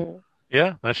rule.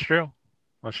 Yeah, that's true.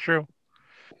 That's true.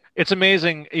 It's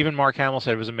amazing. Even Mark Hamill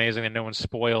said it was amazing that no one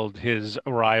spoiled his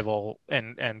arrival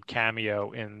and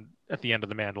cameo at the end of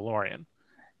The Mandalorian.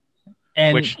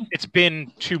 And which it's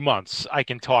been 2 months. I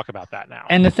can talk about that now.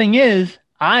 And the thing is,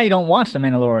 I don't watch The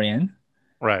Mandalorian.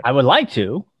 Right. I would like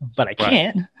to, but I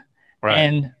can't. Right.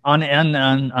 And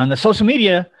on the social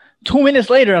media, 2 minutes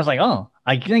later, I was like, oh,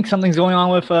 I think something's going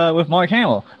on with Mark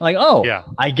Hamill. I'm like, oh, yeah.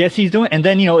 I guess he's doing. And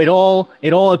then it all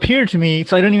appeared to me,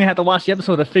 so I don't even have to watch the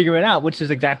episode to figure it out, which is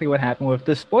exactly what happened with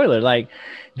the spoiler. Like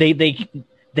they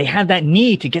have that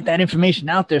need to get that information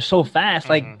out there so fast.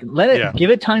 Like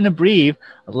give it time to breathe,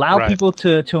 allow people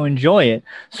to enjoy it.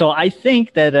 So I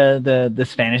think that the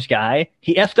Spanish guy,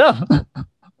 he effed up.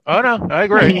 Oh no, I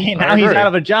agree. Now he's out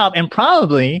of a job and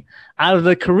probably out of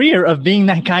the career of being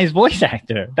that guy's voice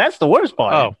actor. That's the worst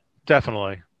part. Oh,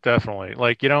 definitely.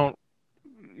 Like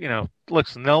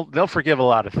listen, they'll forgive a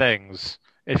lot of things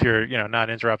if you're not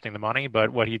interrupting the money,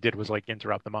 but what he did was like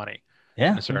interrupt the money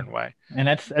in a certain way. And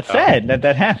that's sad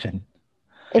that happened.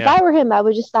 If I were him, I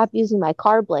would just stop using my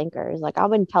car blinkers. Like, I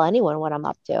wouldn't tell anyone what I'm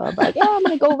up to. I'm like, yeah, I'm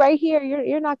going to go right here.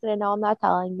 You're not going to know. I'm not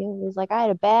telling you. He's like, I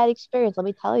had a bad experience. Let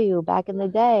me tell you, back in the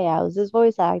day, I was this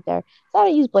voice actor. So I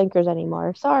don't use blinkers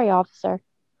anymore. Sorry, officer.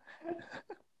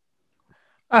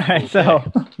 All right, so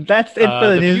that's it for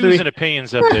the news. The views and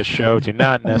opinions of this show do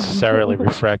not necessarily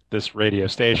reflect this radio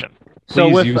station.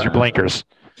 Please use your blinkers.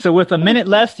 So with a minute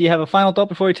left, do you have a final thought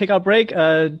before we take our break?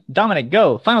 Dominic,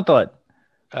 go. Final thought.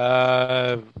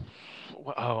 Oh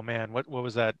man, what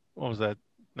was that? What was that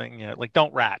thing? Yeah, like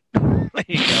don't rat. There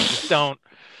you go. Just don't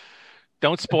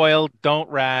spoil. Don't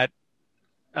rat.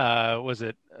 Was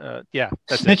it? Yeah,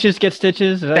 that's Snitches get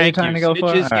stitches. Is that what you're trying to go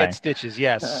for? Snitches get Right. stitches.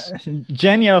 Yes.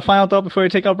 Jen, you have a final thought before we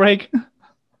take our break?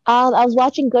 I was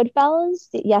watching Goodfellas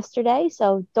yesterday,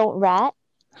 so don't rat.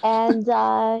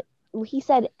 And he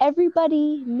said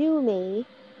everybody knew me,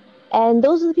 and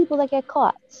those are the people that get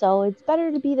caught. So it's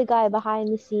better to be the guy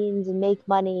behind the scenes and make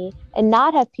money and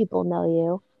not have people know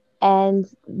you. And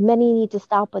many need to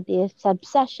stop with the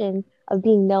obsession of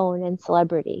being known and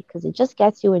celebrity, because it just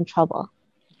gets you in trouble.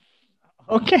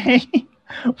 Okay.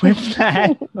 With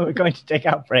that, we're going to take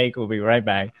our break. We'll be right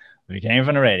back. We came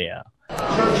from the radio.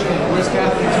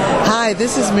 Hi,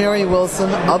 this is Mary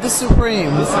Wilson of the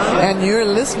Supremes, and you're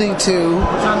listening to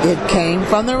It Came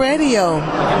From the Radio.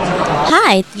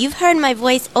 Hi, you've heard my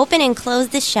voice open and close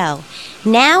the show.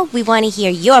 Now we want to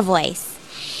hear your voice.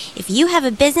 If you have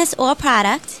a business or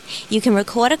product, you can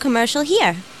record a commercial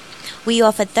here. We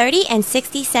offer 30 and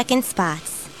 60-second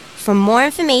spots. For more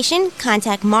information,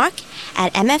 contact Mark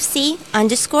at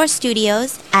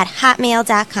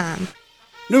mfc_studios@hotmail.com.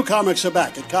 New comics are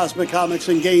back at Cosmic Comics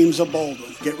and Games of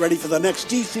Baldwin. Get ready for the next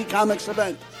DC Comics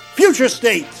event. Future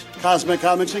State! Cosmic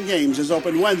Comics and Games is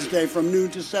open Wednesday from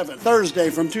noon to 7, Thursday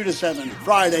from 2 to 7,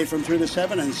 Friday from 2 to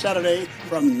 7, and Saturday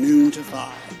from noon to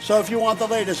 5. So if you want the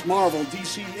latest Marvel,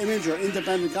 DC, Image, or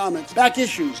independent comics, back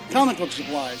issues, comic book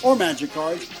supplies, or magic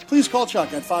cards, please call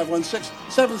Chuck at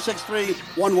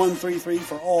 516-763-1133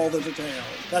 for all the details.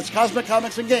 That's Cosmic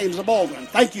Comics and Games of Baldwin.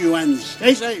 Thank you, and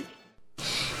stay safe.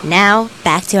 Now,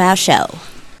 back to our show.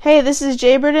 Hey, this is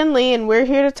Jaybird and Lee, and we're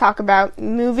here to talk about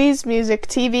movies, music,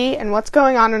 TV, and what's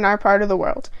going on in our part of the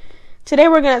world. Today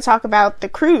we're going to talk about The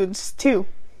Croods 2.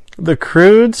 The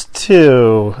Croods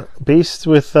 2, based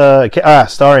with,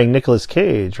 starring Nicolas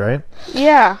Cage, right?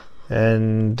 Yeah.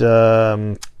 And,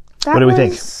 what do we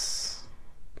think? It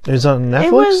was on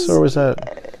Netflix, or was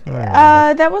that?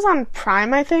 That was on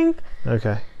Prime, I think.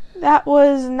 Okay. That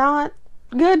was not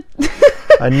good.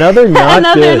 Another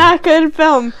not good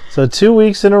film. So 2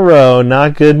 weeks in a row,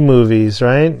 not good movies,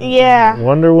 right? Yeah.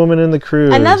 Wonder Woman and the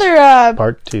Croods.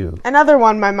 Part 2. Another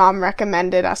one my mom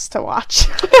recommended us to watch.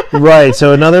 Right,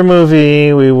 so another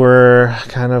movie we were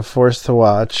kind of forced to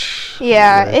watch.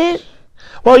 Yeah, right.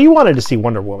 Well, you wanted to see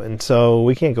Wonder Woman, so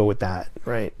we can't go with that,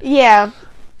 right? Yeah.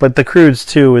 But the Croods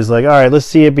 2 is like, all right, let's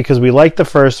see it because we liked the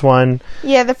first one.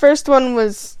 Yeah, the first one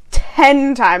was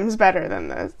 10 times better than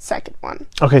the second one.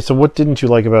 Okay, so what didn't you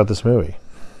like about this movie?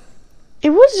 It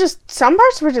was just, some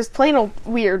parts were just plain old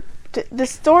weird. The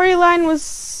storyline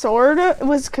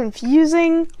was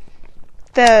confusing.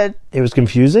 It was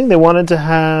confusing? They wanted to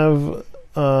have,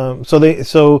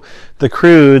 so the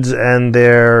Croods and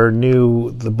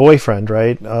the boyfriend,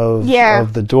 right,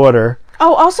 of the daughter.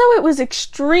 Oh, also it was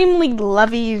extremely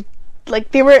lovey.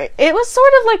 Like it was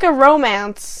sort of like a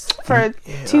romance for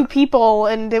two people,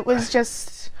 and it was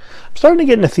just... I'm starting to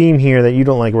get in a theme here that you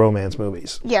don't like romance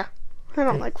movies. Yeah, I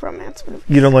don't like romance movies.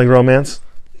 You don't like romance?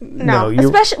 No,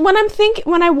 especially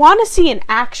when I want to see an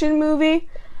action movie,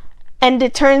 and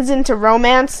it turns into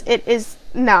romance, it is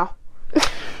no.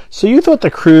 So you thought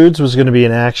The Croods was going to be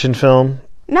an action film?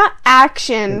 Not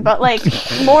action, but like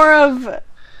more of...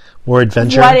 More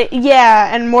adventure?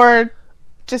 And more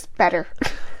just better.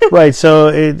 Right, so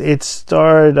it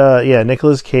starred,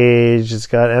 Nicolas Cage, it's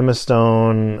got Emma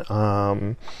Stone,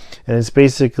 and it's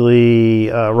basically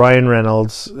Ryan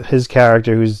Reynolds, his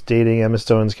character who's dating Emma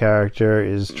Stone's character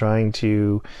is about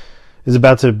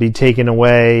to be taken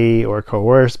away or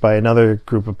coerced by another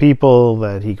group of people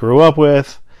that he grew up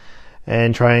with,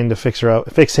 and trying to fix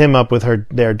him up with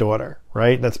their daughter,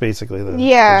 right? That's basically the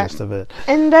gist of it.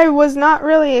 And I was not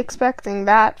really expecting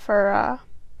that for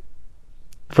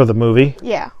the movie?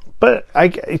 Yeah. But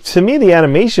to me, the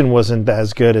animation wasn't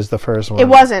as good as the first one. It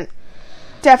wasn't.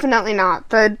 Definitely not.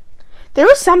 There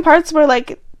was some parts where,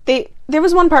 like, there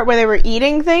was one part where they were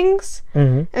eating things,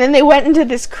 and then they went into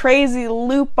this crazy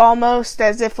loop almost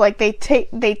as if, like, they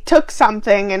took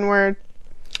something and were...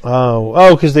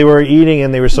 Oh, because they were eating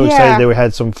and they were so excited they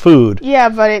had some food. Yeah,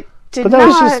 but it did not... But that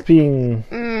was just being...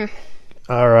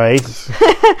 All right.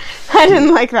 I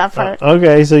didn't like that part.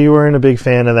 Okay, so you weren't a big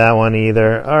fan of that one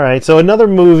either. All right, so another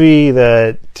movie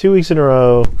that 2 weeks in a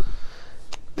row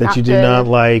that you did not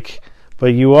like,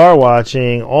 but you are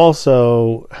watching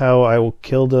also How I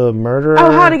Killed a Murderer.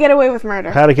 Oh, How to Get Away with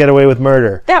Murder. How to Get Away with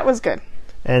Murder. That was good.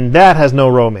 And that has no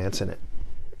romance in it.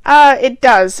 It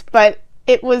does, but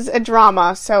it was a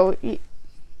drama, so...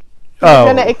 you're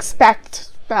gonna expect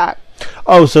that.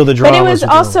 Oh, so the drama. But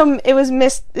it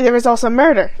was also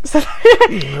murder.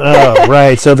 Oh,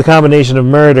 right. So the combination of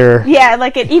murder. Yeah,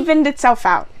 like it evened itself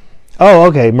out. Oh,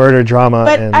 okay. Murder, drama,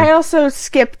 But and I also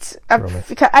skipped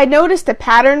because I noticed a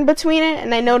pattern between it,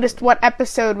 and I noticed what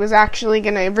episode was actually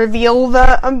going to reveal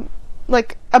the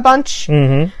like a bunch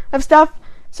of stuff.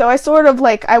 So I sort of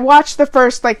I watched the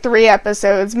first 3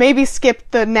 episodes, maybe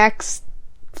skipped the next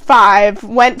 5,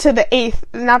 went to the 8th,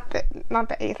 not the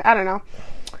 8th, I don't know,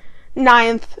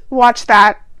 9th, watched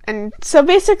that, and so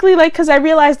basically because I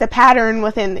realized the pattern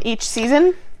within each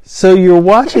season. So you're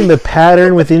watching the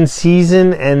pattern within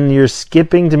season, and you're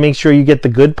skipping to make sure you get the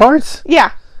good parts?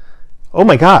 Yeah. Oh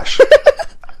my gosh.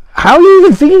 How are you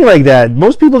even thinking like that?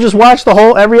 Most people just watch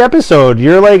every episode.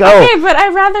 You're like, oh. Okay, but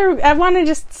I want to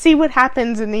just see what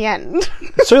happens in the end.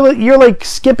 So you're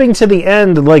skipping to the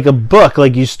end like a book.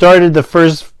 Like you started the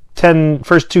first 2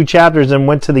 chapters and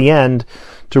went to the end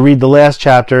to read the last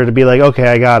chapter to be like, okay,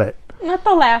 I got it. Not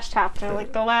the last chapter,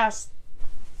 the last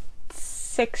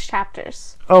 6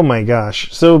 chapters. Oh my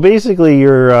gosh. So basically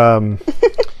you're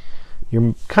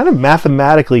you're kind of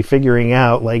mathematically figuring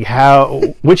out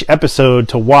which episode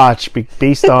to watch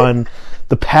based on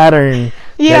the pattern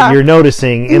that you're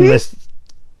noticing in this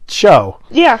show.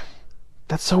 Yeah.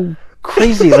 That's so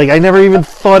crazy. I never even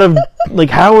thought of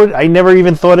I never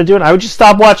even thought of doing it. I would just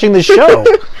stop watching the show.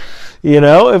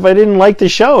 If I didn't like the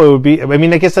show, it would be,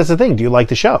 I guess that's the thing. Do you like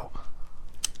the show?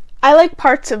 I like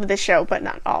parts of the show, but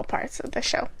not all parts of the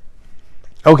show.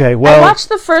 Okay, well, I watched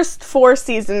the first 4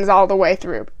 seasons all the way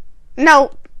through.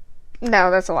 No,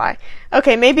 that's a lie.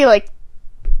 Okay, maybe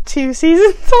 2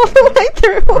 seasons all the way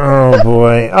through. Oh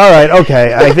boy. All right,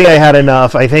 okay. I think I had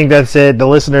enough. I think that's it. The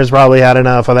listeners probably had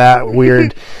enough of that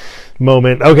weird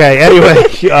moment. Okay, anyway.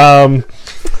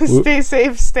 Stay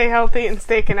safe, stay healthy, and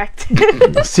stay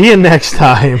connected. See you next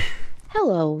time.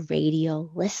 Hello,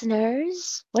 radio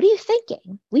listeners. What are you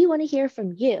thinking? We want to hear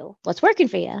from you. What's working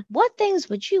for you? What things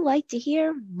would you like to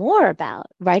hear more about?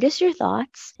 Write us your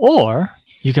thoughts. Or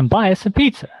you can buy us a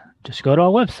pizza. Just go to our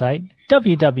website,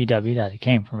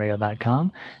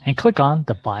 www.itcamefromradio.com, and click on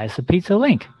the Buy Us a Pizza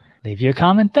link. Leave your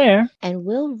comment there. And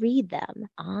we'll read them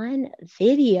on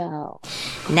video.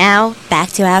 Now, back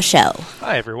to our show.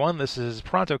 Hi, everyone. This is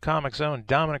Pronto Comics' own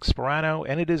Dominic Sperano,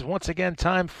 and it is once again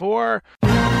time for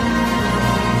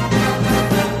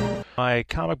my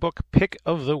comic book pick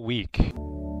of the week.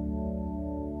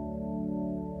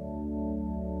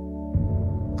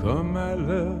 Come, my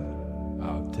love,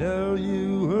 I'll tell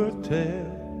you a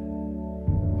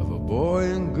tale of a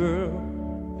boy and girl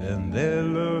and their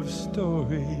love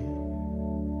story,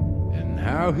 and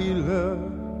how he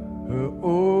loved her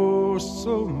oh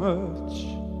so much,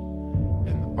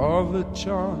 and all the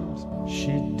charms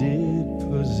she did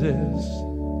possess.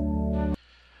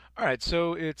 All right,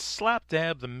 so it's slap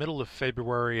dab the middle of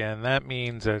February, and that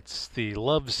means it's the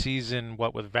love season,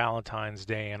 what with Valentine's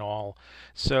Day and all.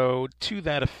 So to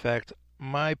that effect,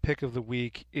 my pick of the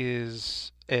week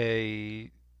is a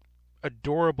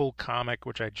adorable comic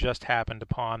which I just happened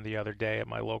upon the other day at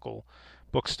my local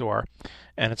bookstore,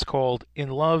 and it's called In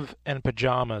Love and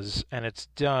Pajamas, and it's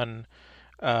done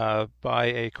by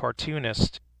a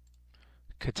cartoonist,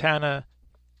 Katana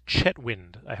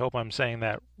Chetwynd. I hope I'm saying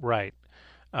that right.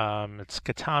 It's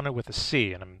Katana with a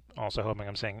C, and I'm also hoping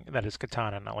I'm saying that is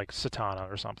Katana, not like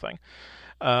Satana or something.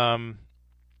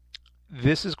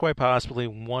 This is quite possibly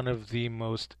one of the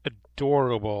most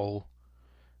adorable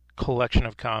collection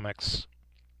of comics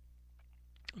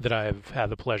that I've had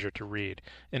the pleasure to read.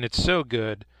 And it's so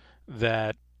good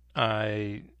that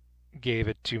I gave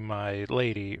it to my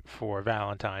lady for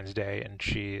Valentine's Day, and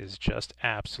she is just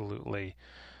absolutely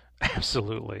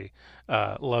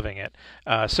loving it.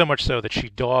 So much so that she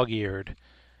dog-eared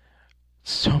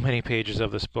so many pages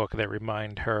of this book that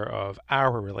remind her of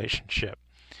our relationship.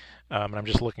 And I'm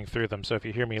just looking through them, so if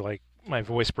you hear me my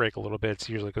voice break a little bit, it's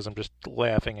usually because I'm just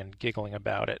laughing and giggling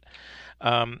about it.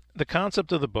 The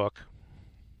concept of the book,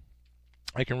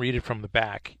 I can read it from the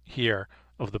back here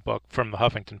of the book from the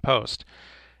Huffington Post.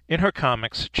 In her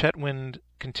comics, Chetwynd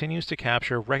continues to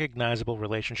capture recognizable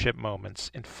relationship moments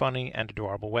in funny and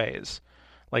adorable ways,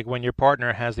 like when your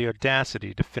partner has the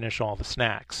audacity to finish all the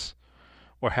snacks,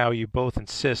 or how you both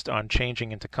insist on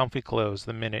changing into comfy clothes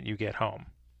the minute you get home.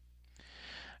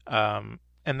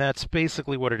 And that's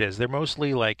basically what it is. They're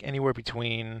mostly anywhere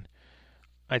between,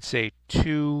 I'd say,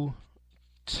 2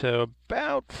 to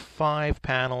about 5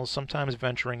 panels, sometimes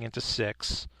venturing into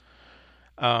 6.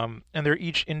 And they're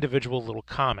each individual little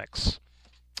comics.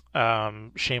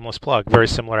 Shameless plug, very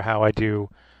similar to how I do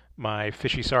my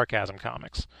Fishy Sarcasm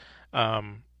comics.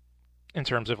 in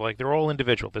terms of like they're all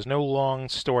individual. There's no long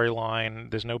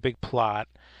storyline. There's no big plot.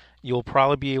 You'll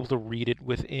probably be able to read it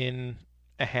within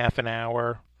a half an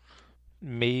hour,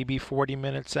 maybe 40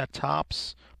 minutes at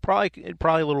tops. Probably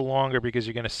a little longer because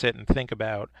you're going to sit and think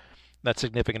about that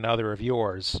significant other of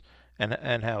yours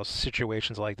and how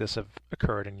situations like this have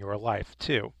occurred in your life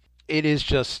too. It is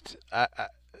just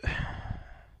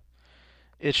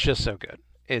it's just so good.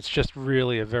 It's just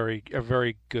really a very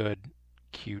good,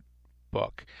 cute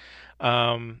book.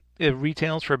 It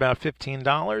retails for about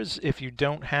 $15. If you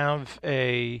don't have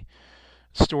a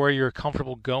store you're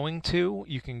comfortable going to,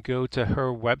 you can go to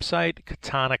her website,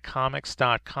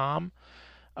 katanacomics.com,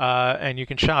 and you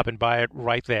can shop and buy it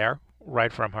right there,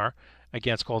 right from her.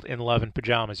 Again, it's called In Love in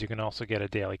Pajamas. You can also get a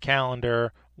daily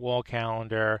calendar, wall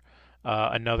calendar,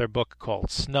 another book called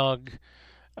Snug,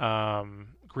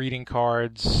 greeting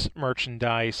cards,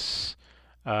 merchandise,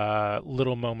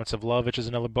 Little Moments of Love, which is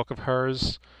another book of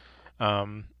hers.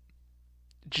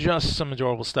 Just some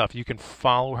adorable stuff. You can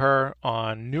follow her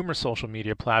on numerous social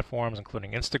media platforms,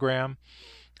 including Instagram.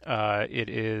 It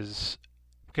is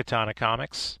Katana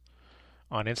Comics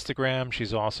on Instagram.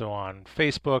 She's also on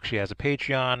Facebook. She has a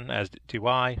Patreon, as do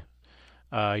I.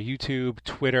 YouTube,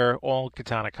 Twitter, all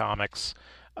Katana Comics.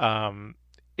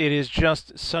 It is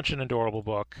just such an adorable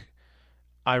book.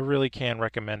 I really can't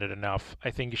recommend it enough.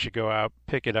 I think you should go out,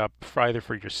 pick it up, either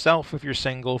for yourself if you're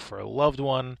single, for a loved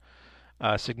one,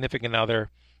 significant other.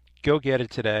 Go get it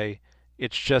today.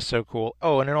 It's just so cool.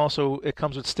 Oh, and it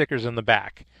comes with stickers in the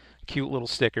back, cute little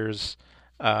stickers,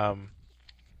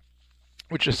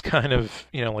 which is kind of,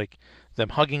 like them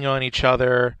hugging on each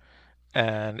other,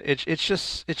 and it's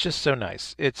just so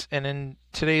nice. And in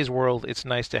today's world, it's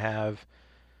nice to have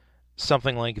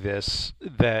something like this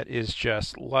that is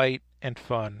just light and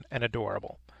fun and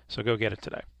adorable. So go get it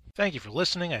today. Thank you for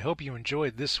listening. I hope you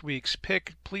enjoyed this week's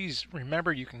pick. Please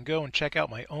remember you can go and check out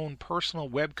my own personal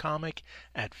webcomic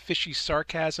at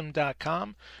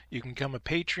fishysarcasm.com. You can become a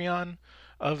Patreon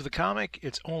of the comic.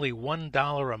 It's only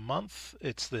 $1 a month.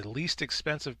 It's the least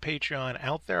expensive Patreon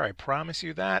out there. I promise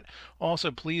you that.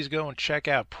 Also, please go and check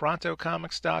out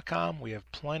prontocomics.com. We have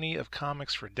plenty of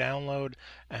comics for download.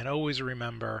 And always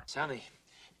remember, Sonny,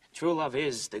 true love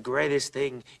is the greatest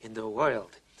thing in the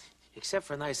world. Except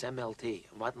for nice MLT,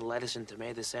 mutton, lettuce, and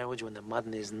tomato sandwich when the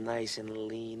mutton is nice and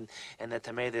lean and the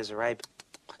tomatoes are ripe.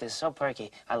 They're so perky.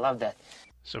 I love that.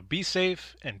 So be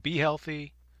safe and be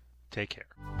healthy. Take care.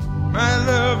 My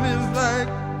love is like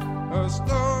a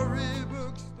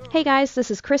storybook. Hey guys,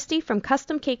 this is Christy from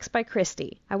Custom Cakes by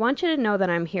Christy. I want you to know that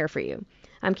I'm here for you.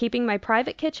 I'm keeping my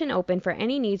private kitchen open for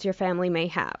any needs your family may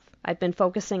have. I've been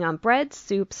focusing on breads,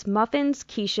 soups, muffins,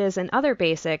 quiches, and other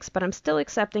basics, but I'm still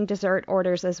accepting dessert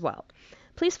orders as well.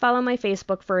 Please follow my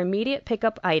Facebook for immediate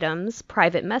pickup items,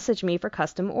 private message me for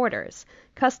custom orders.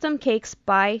 Custom Cakes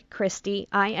by Christy,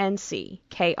 INC,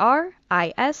 KRISTY.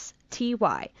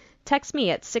 Text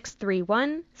me at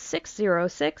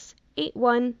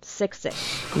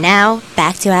 631-606-8166. Now,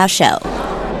 back to our show.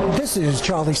 This is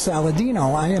Charlie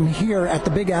Saladino. I am here at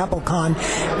the Big Apple Con,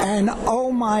 and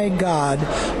oh my God,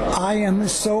 I am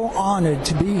so honored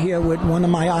to be here with one of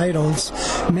my idols,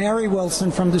 Mary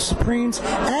Wilson from the Supremes,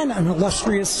 and an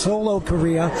illustrious solo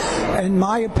career. In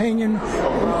my opinion,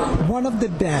 one of the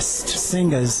best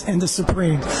singers in the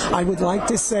Supremes. I would like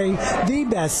to say the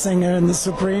best singer in the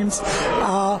Supremes,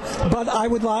 but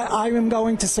I am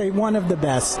going to say one of the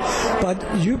best.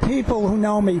 But you people who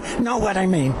know me know what I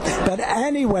mean. But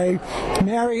anyway,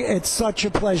 Mary, it's such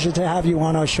a pleasure to have you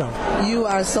on our show. You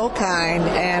are so kind,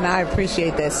 and I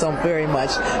appreciate that so very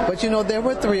much. But there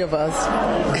were three of us,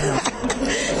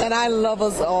 and I love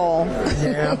us all.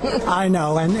 Yeah, I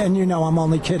know, and I'm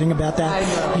only kidding about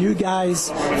that. You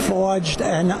guys forged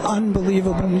an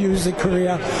unbelievable music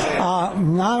career,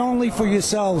 not only for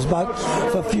yourselves, but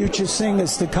for future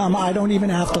singers to come. I don't even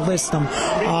have to list them.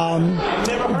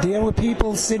 There were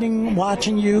people sitting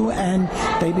watching you, and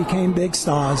they became big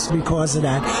stars because of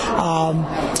that.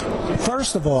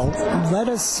 First of all, let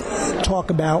us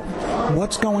talk about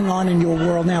what's going on in your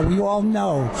world now. We all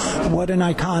know what an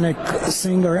iconic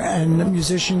singer and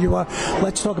musician you are.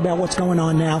 Let's talk about what's going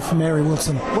on now for Mary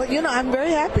Wilson. Well, I'm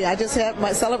very happy. I just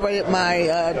celebrated my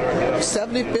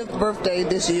 75th birthday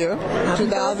this year,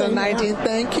 2019.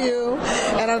 Thank you.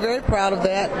 And I'm very proud of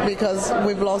that because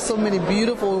we've lost so many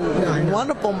beautiful,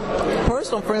 wonderful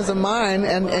personal friends of mine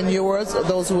and yours,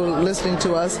 those who are listening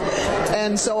to us.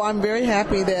 And so I'm very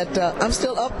happy that I'm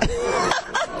still up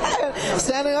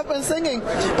standing up and singing.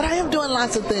 But I am doing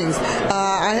lots of things.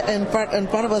 In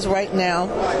front of us right now,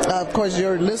 of course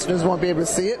your listeners won't be able to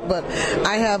see it, but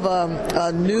I have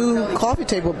a new coffee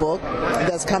table book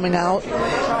that's coming out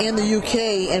in the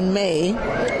UK in May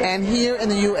and here in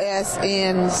the US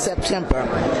in September.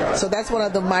 So that's one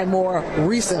of my more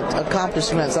recent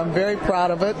accomplishments. I'm very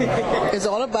proud of it. It's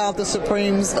all about the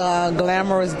Supreme's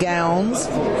glamorous gowns.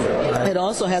 It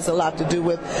also has a lot to do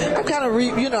with, I've kind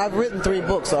of, I've written 3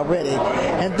 books already,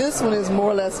 and this one is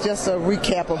more or less just a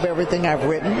recap of everything I've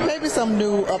written, maybe some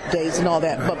new updates and all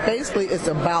that, but basically it's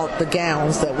about the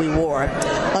gowns that we wore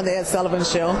on the Ed Sullivan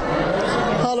Show.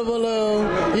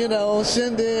 Hullabaloo,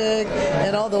 Shindig,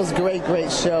 and all those great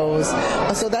shows.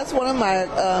 So that's one of my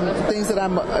things that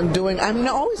I'm doing. I'm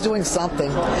always doing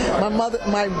something.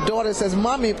 My daughter says,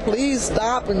 "Mommy, please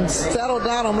stop and settle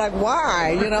down." I'm like,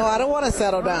 "Why? I don't want to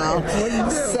settle down."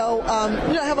 So,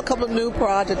 I have a couple of new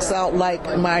projects out,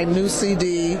 like my new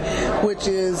CD, which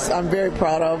I'm very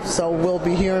proud of. So we'll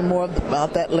be hearing more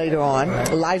about that later on.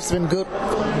 Life's Been Good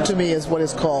to Me is what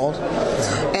it's called.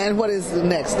 And what is the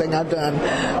next thing I've done?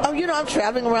 I'm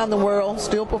traveling around the world,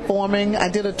 still performing. I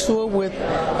did a tour with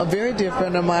a very dear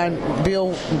friend of mine,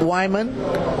 Bill Wyman,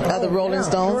 of the Rolling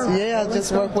Stones. Sure. Yeah, I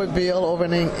just worked with Bill over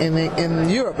in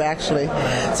Europe, actually.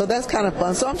 So that's kind of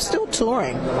fun. So I'm still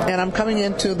touring, and I'm coming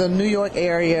into the New York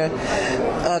area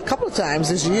a couple of times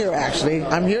this year, actually.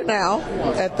 I'm here now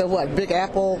at the Big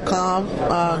Apple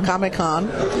Comic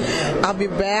Con. I'll be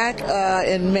back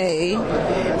in May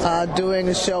doing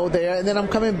a show there, and then I'm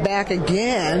coming back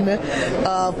again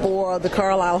for the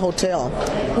Carlisle Hotel,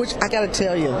 which I got to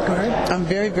tell you, I'm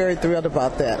very, very thrilled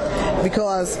about that,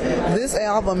 because this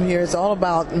album here is all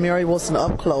about Mary Wilson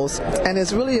up close, and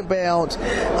it's really about,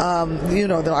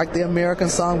 like the American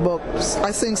Songbook.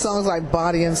 I sing songs like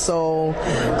Body and Soul,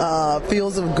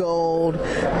 Fields of Gold,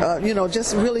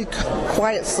 just really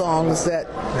quiet songs that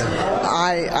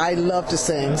I love to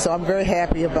sing. So I'm very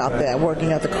happy about that,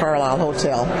 working at the Carlisle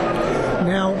Hotel.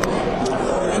 Now,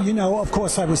 of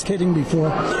course, I was kidding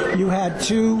before. You had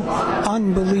 2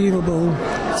 unbelievable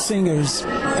singers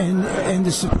in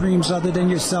the Supremes other than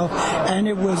yourself, and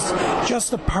it was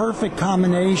just a perfect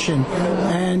combination.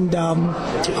 And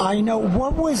I know,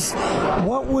 what was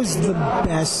the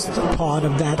best part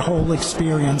of that whole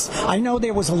experience? I know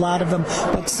there was a lot of them,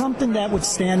 but something that would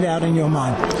stand out in your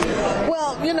mind. Well,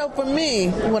 for me,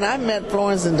 when I met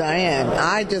Florence and Diane,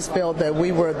 I just felt that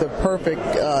we were the perfect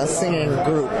singing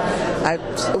group.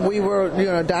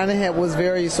 Diane was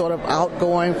very sort of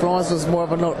outgoing. Florence was more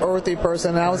of an earthy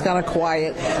person, and I was kind of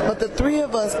quiet. But the 3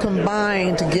 of us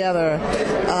combined together,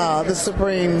 the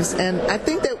Supremes, and I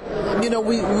think that,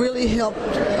 we really helped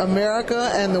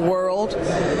America and the world,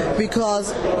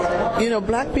 because,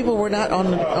 black people were not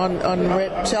on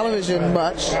red television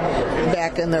much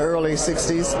back in the early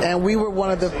 60s, and we were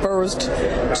one of the first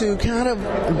to kind of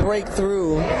break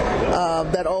through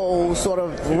that old sort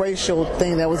of racial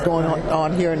thing that was going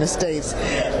on here in the States.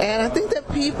 And I think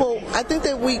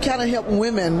that we kind of helped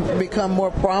women become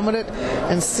more prominent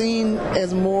and seen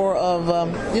as more of,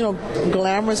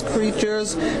 glamorous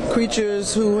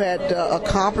creatures who had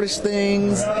accomplished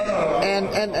things.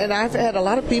 And I've had a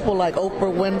lot of people like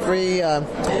Oprah Winfrey,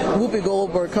 Whoopi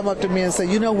Goldberg come up to me and say,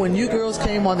 when you girls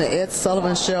came on the Ed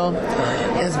Sullivan Show,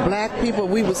 as black people,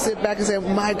 we would sit back and say,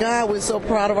 my God, we're so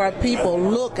proud of our people.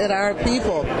 Look at our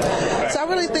people. So I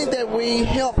really think that we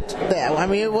helped that. I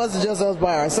mean, it wasn't just us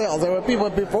by ourselves. There were people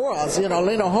before us,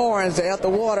 Lena Hornes,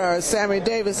 Ethel Waters, Sammy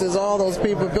Davises, all those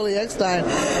people, Billy Eckstine.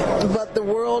 But the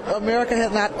world, America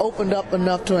had not opened up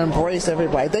enough to embrace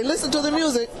everybody. They listened to the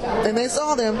music and they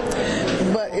saw them,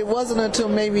 but it wasn't until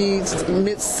maybe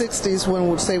mid-60s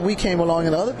when we came along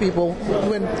and other people,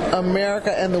 when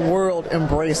America and the world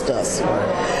embraced us.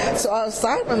 So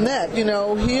aside from that,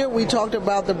 here we talked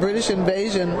about the British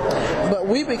invasion, but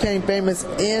we became famous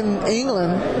in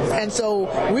England, and so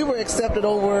we were accepted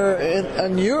over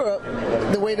in Europe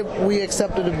the way that we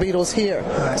accepted the Beatles here.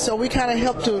 So we kind of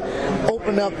helped to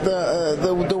open up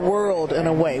the world in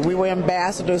a way. We were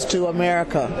ambassadors to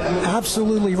America.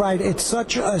 Absolutely right. It's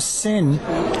such a sin,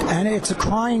 and it's a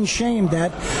crying shame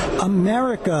that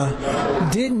America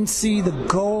didn't see the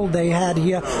gold they had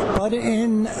here, but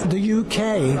in the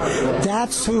UK,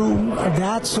 that's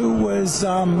who was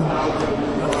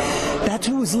that's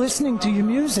who was listening to your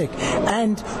music,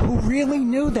 and who really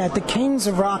knew that the kings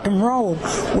of rock and roll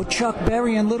were Chuck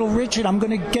Berry and Little Richard. I'm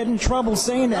going to get in trouble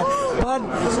saying that, but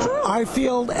I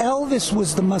feel Elvis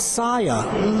was the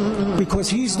Messiah because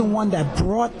he's the one that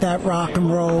brought that rock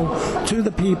and roll to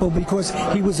the people because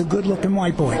he was a good-looking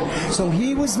white boy. So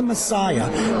he was the Messiah.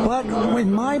 But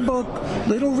in my book,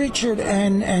 Little Richard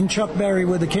and Chuck Berry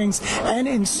were the kings, and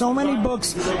in so many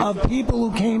books of people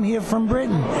who came here from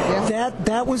Britain,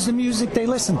 that was the music they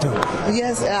listened to.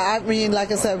 Yes, I mean,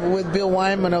 like I said, with Bill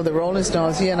Wyman of the Rolling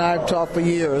Stones, he and I have talked for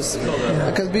years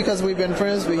because we've been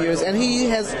friends for years, and he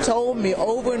has told me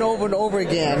over and over and over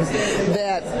again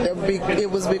that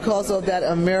it was because of that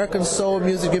American soul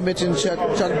music. You mentioned Chuck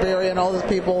Berry and all those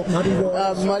people,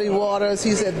 Muddy Waters.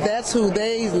 He said that's who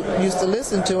they used to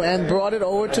listen to and brought it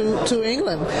over to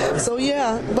England. So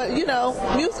yeah, but you know,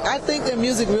 I think that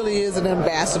music really is an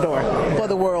ambassador for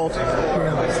the world.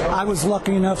 I was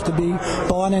lucky enough to be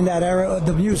born in that era of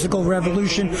the musical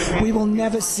revolution. We will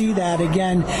never see that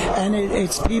again, and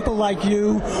it's people like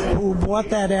you who brought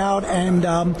that out, and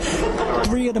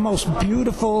three of the most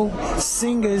beautiful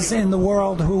singers in the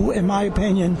world who, in my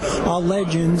opinion, are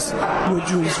legends,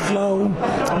 which was Flo,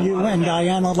 you, and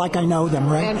Diana, like I know them,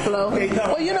 right? And Flo.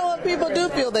 Well, you know what? People do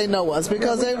feel they know us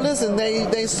because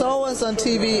they saw us on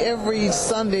TV every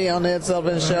Sunday on the Ed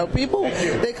Sullivan Show. People,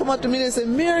 they come up to me and say,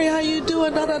 Mary, how you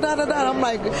doing? Da, da, da, da, da. I'm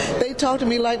like, they talk to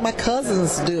me like my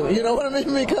cousins do. You know what I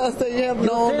mean? Because they have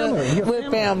known we're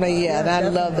family, yeah, and I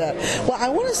love that. Well, I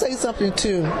want to say something,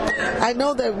 too. I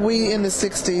know that we in the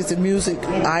 60s, the music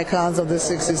icons of the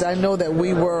 60s, I know that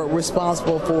we were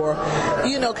responsible for,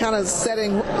 you know, kind of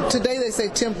setting, today they say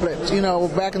template, you know,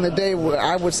 back in the day,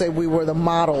 I would say we were the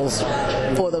models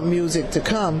for the music to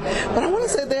come. But I want to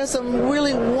say there's some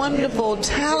really wonderful,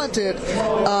 talented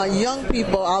young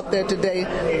people out there today.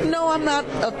 No, I'm not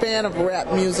a fan of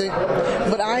rap music,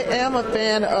 but I am a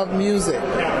fan of music.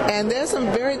 And there's some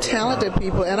very talented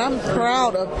people, and I'm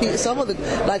proud of some of the,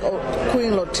 like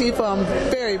Queen Latifah, I'm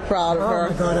very proud of her.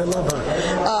 Oh my God, I love her.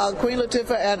 Queen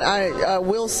Latifah and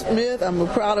Will Smith, I'm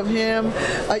proud of him.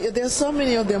 There's so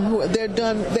many of them who they've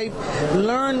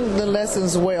learned the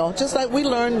lessons well, just like we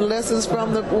learned lessons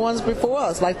from the ones before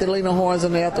us, like the Lena Hornes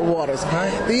and the Ethel Waters.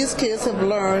 These kids have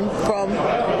learned from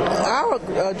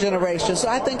our generation, so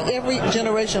I think every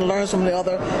generation learns from the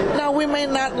other. Now, we may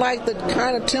not like the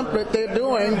kind of template they're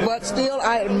doing, but still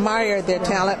I admire their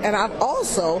talent, and I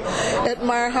also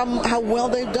admire how well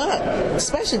they've done,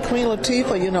 especially Queen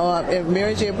Latifah, you know, and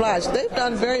Mary J. Blige. They've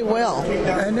done very well.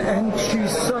 And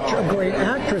she's such a great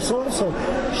actress also.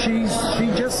 She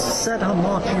just set her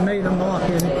mark. She made a mark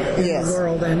in the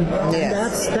world, and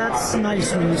that's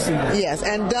nice when you see that. Yes,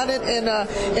 and done it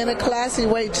in a classy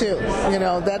way too. You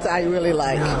know, that I really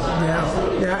like.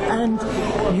 Yeah. And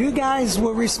you guys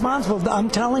were responsible. I'm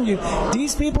telling you,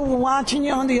 these people were watching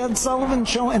you on the Ed Sullivan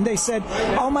Show, and they said,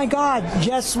 "Oh my God,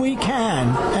 yes we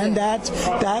can," and that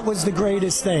was the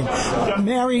greatest thing.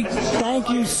 Mary, thank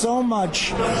you so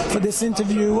much for this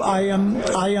interview. I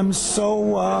am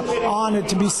so honored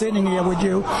to be sitting here with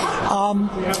you.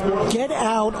 Get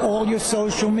out all your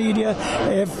social media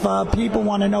if people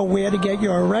want to know where to get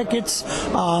your records.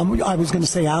 I was going to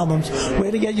say albums.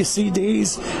 Where to get your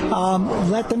CDs?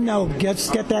 Let them know. Get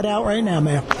that out right now,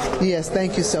 man. Yes,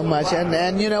 thank you so much.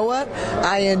 And you know what?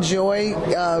 I enjoy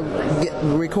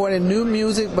recording new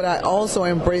music, but I also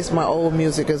embrace my old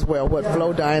music as well, what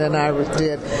Flo, Diane, and I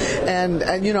did.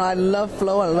 And you know, I love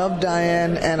Flo, I love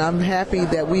Diane, and I'm happy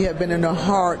that we have been in the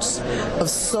hearts of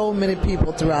so many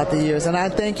people throughout the years. And I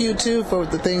thank you, too, for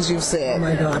the things you've said. Oh,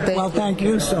 my God. Thank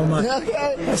you so much.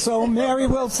 Okay. So, Mary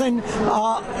Wilson,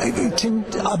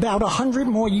 about 100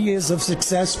 more years of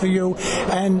success for you.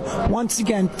 And once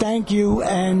again, thank you.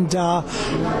 And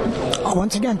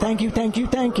once again, thank you. Thank you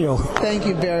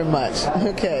very much.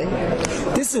 Okay.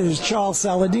 This is Charles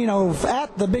Saladino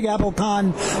at the Big Apple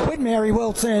Con with Mary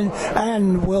Wilson,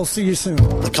 and we'll see you soon.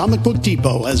 The Comic Book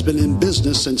Depot has been in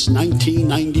business since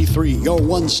 1993. Your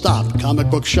one-stop comic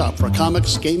book shop for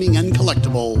comics, gaming, and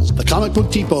collectibles. The Comic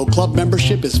Book Depot Club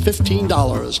membership is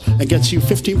 $15 and gets you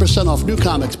 15% off new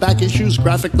comics, back issues,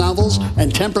 graphic novels,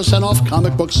 and 10% off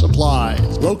comic book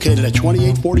supplies. Located at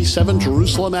 2847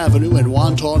 Jerusalem Avenue in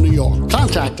Wantagh, New York.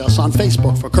 Contact us on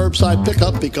Facebook for curbside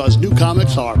pickup because new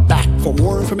comics are back. For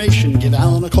more information, give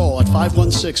Alan a call at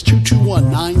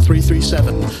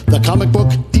 516-221-9337. The Comic Book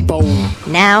Depot.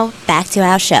 Now, back to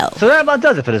our show. So that about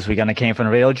does it for this week on The Came From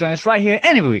the Radio. Join us right here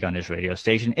any every week on this radio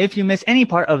station. If you miss any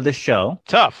part of the show,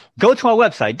 tough. Go to our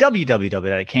website,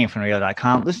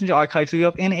 www.itcamefromradio.com. Listen to archives we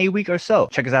up in a week or so.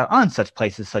 Check us out on such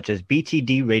places such as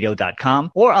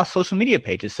btdradio.com or our social media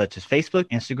pages such as Facebook,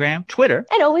 Instagram, Twitter.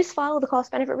 And always follow the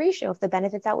cost-benefit ratio. If the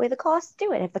benefits outweigh the costs,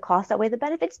 do it. If the costs outweigh the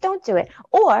benefits, don't do it.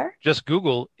 Or just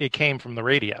Google It Came From the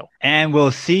Radio. And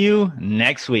we'll see you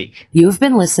next week. You've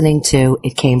been listening to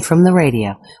It Came From the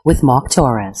Radio with Mark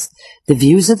Torres. The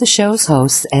views of the show's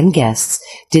hosts and guests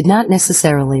did not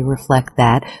necessarily reflect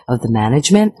that of the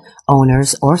management,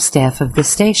 owners, or staff of this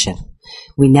station.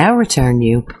 We now return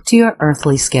you to your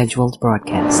earthly scheduled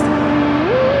broadcast.